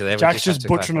listening to that. We Jack's have just to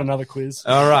butchering clarify. another quiz.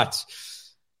 All right,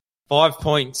 5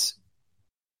 points.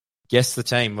 Guess the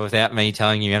team without me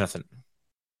telling you anything.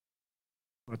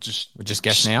 We just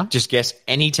guess now. Just guess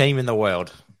any team in the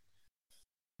world.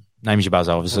 Name's your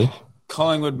buzzer, obviously.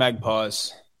 Collingwood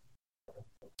Magpies.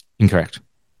 Incorrect.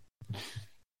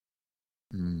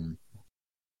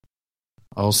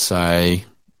 I'll say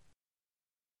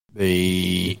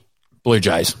the Blue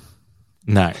Jays.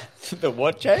 No. The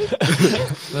what, Jay?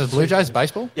 The Blue Jays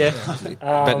baseball? Yeah.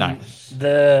 But no.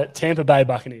 The Tampa Bay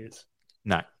Buccaneers.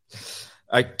 No.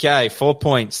 Okay, 4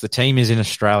 points. The team is in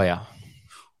Australia.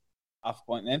 Half a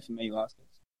point then for me last week.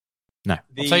 No.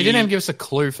 So you didn't even give us a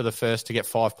clue for the first to get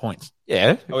 5 points.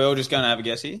 Yeah. Are we all just going to have a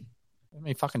guess here? How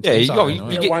many fucking Yeah, teams you are got- there, you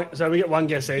anyway? get- We get one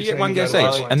guess each. You get and one then guess go to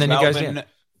each, the and then he goes Melbourne, down.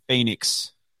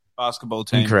 Phoenix basketball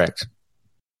team. Incorrect.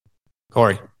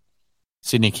 Corey.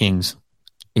 Sydney Kings.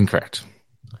 Incorrect.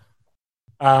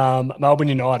 Melbourne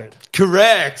United.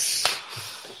 Correct.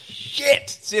 Shit.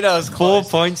 See, that was 4 close.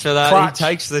 points for that. Clutch. He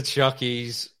takes the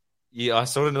Chockies. Yeah, I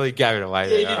sort of nearly gave it away.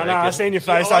 There, I know, I seen your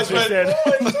face after you said.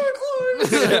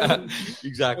 Yeah, It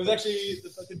exactly. was actually the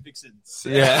fucking Vixens.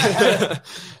 Yeah.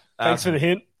 Thanks for the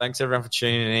hint. Thanks everyone for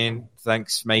tuning in.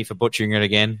 Thanks me for butchering it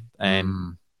again,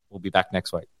 and we'll be back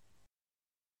next week.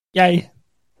 Yay.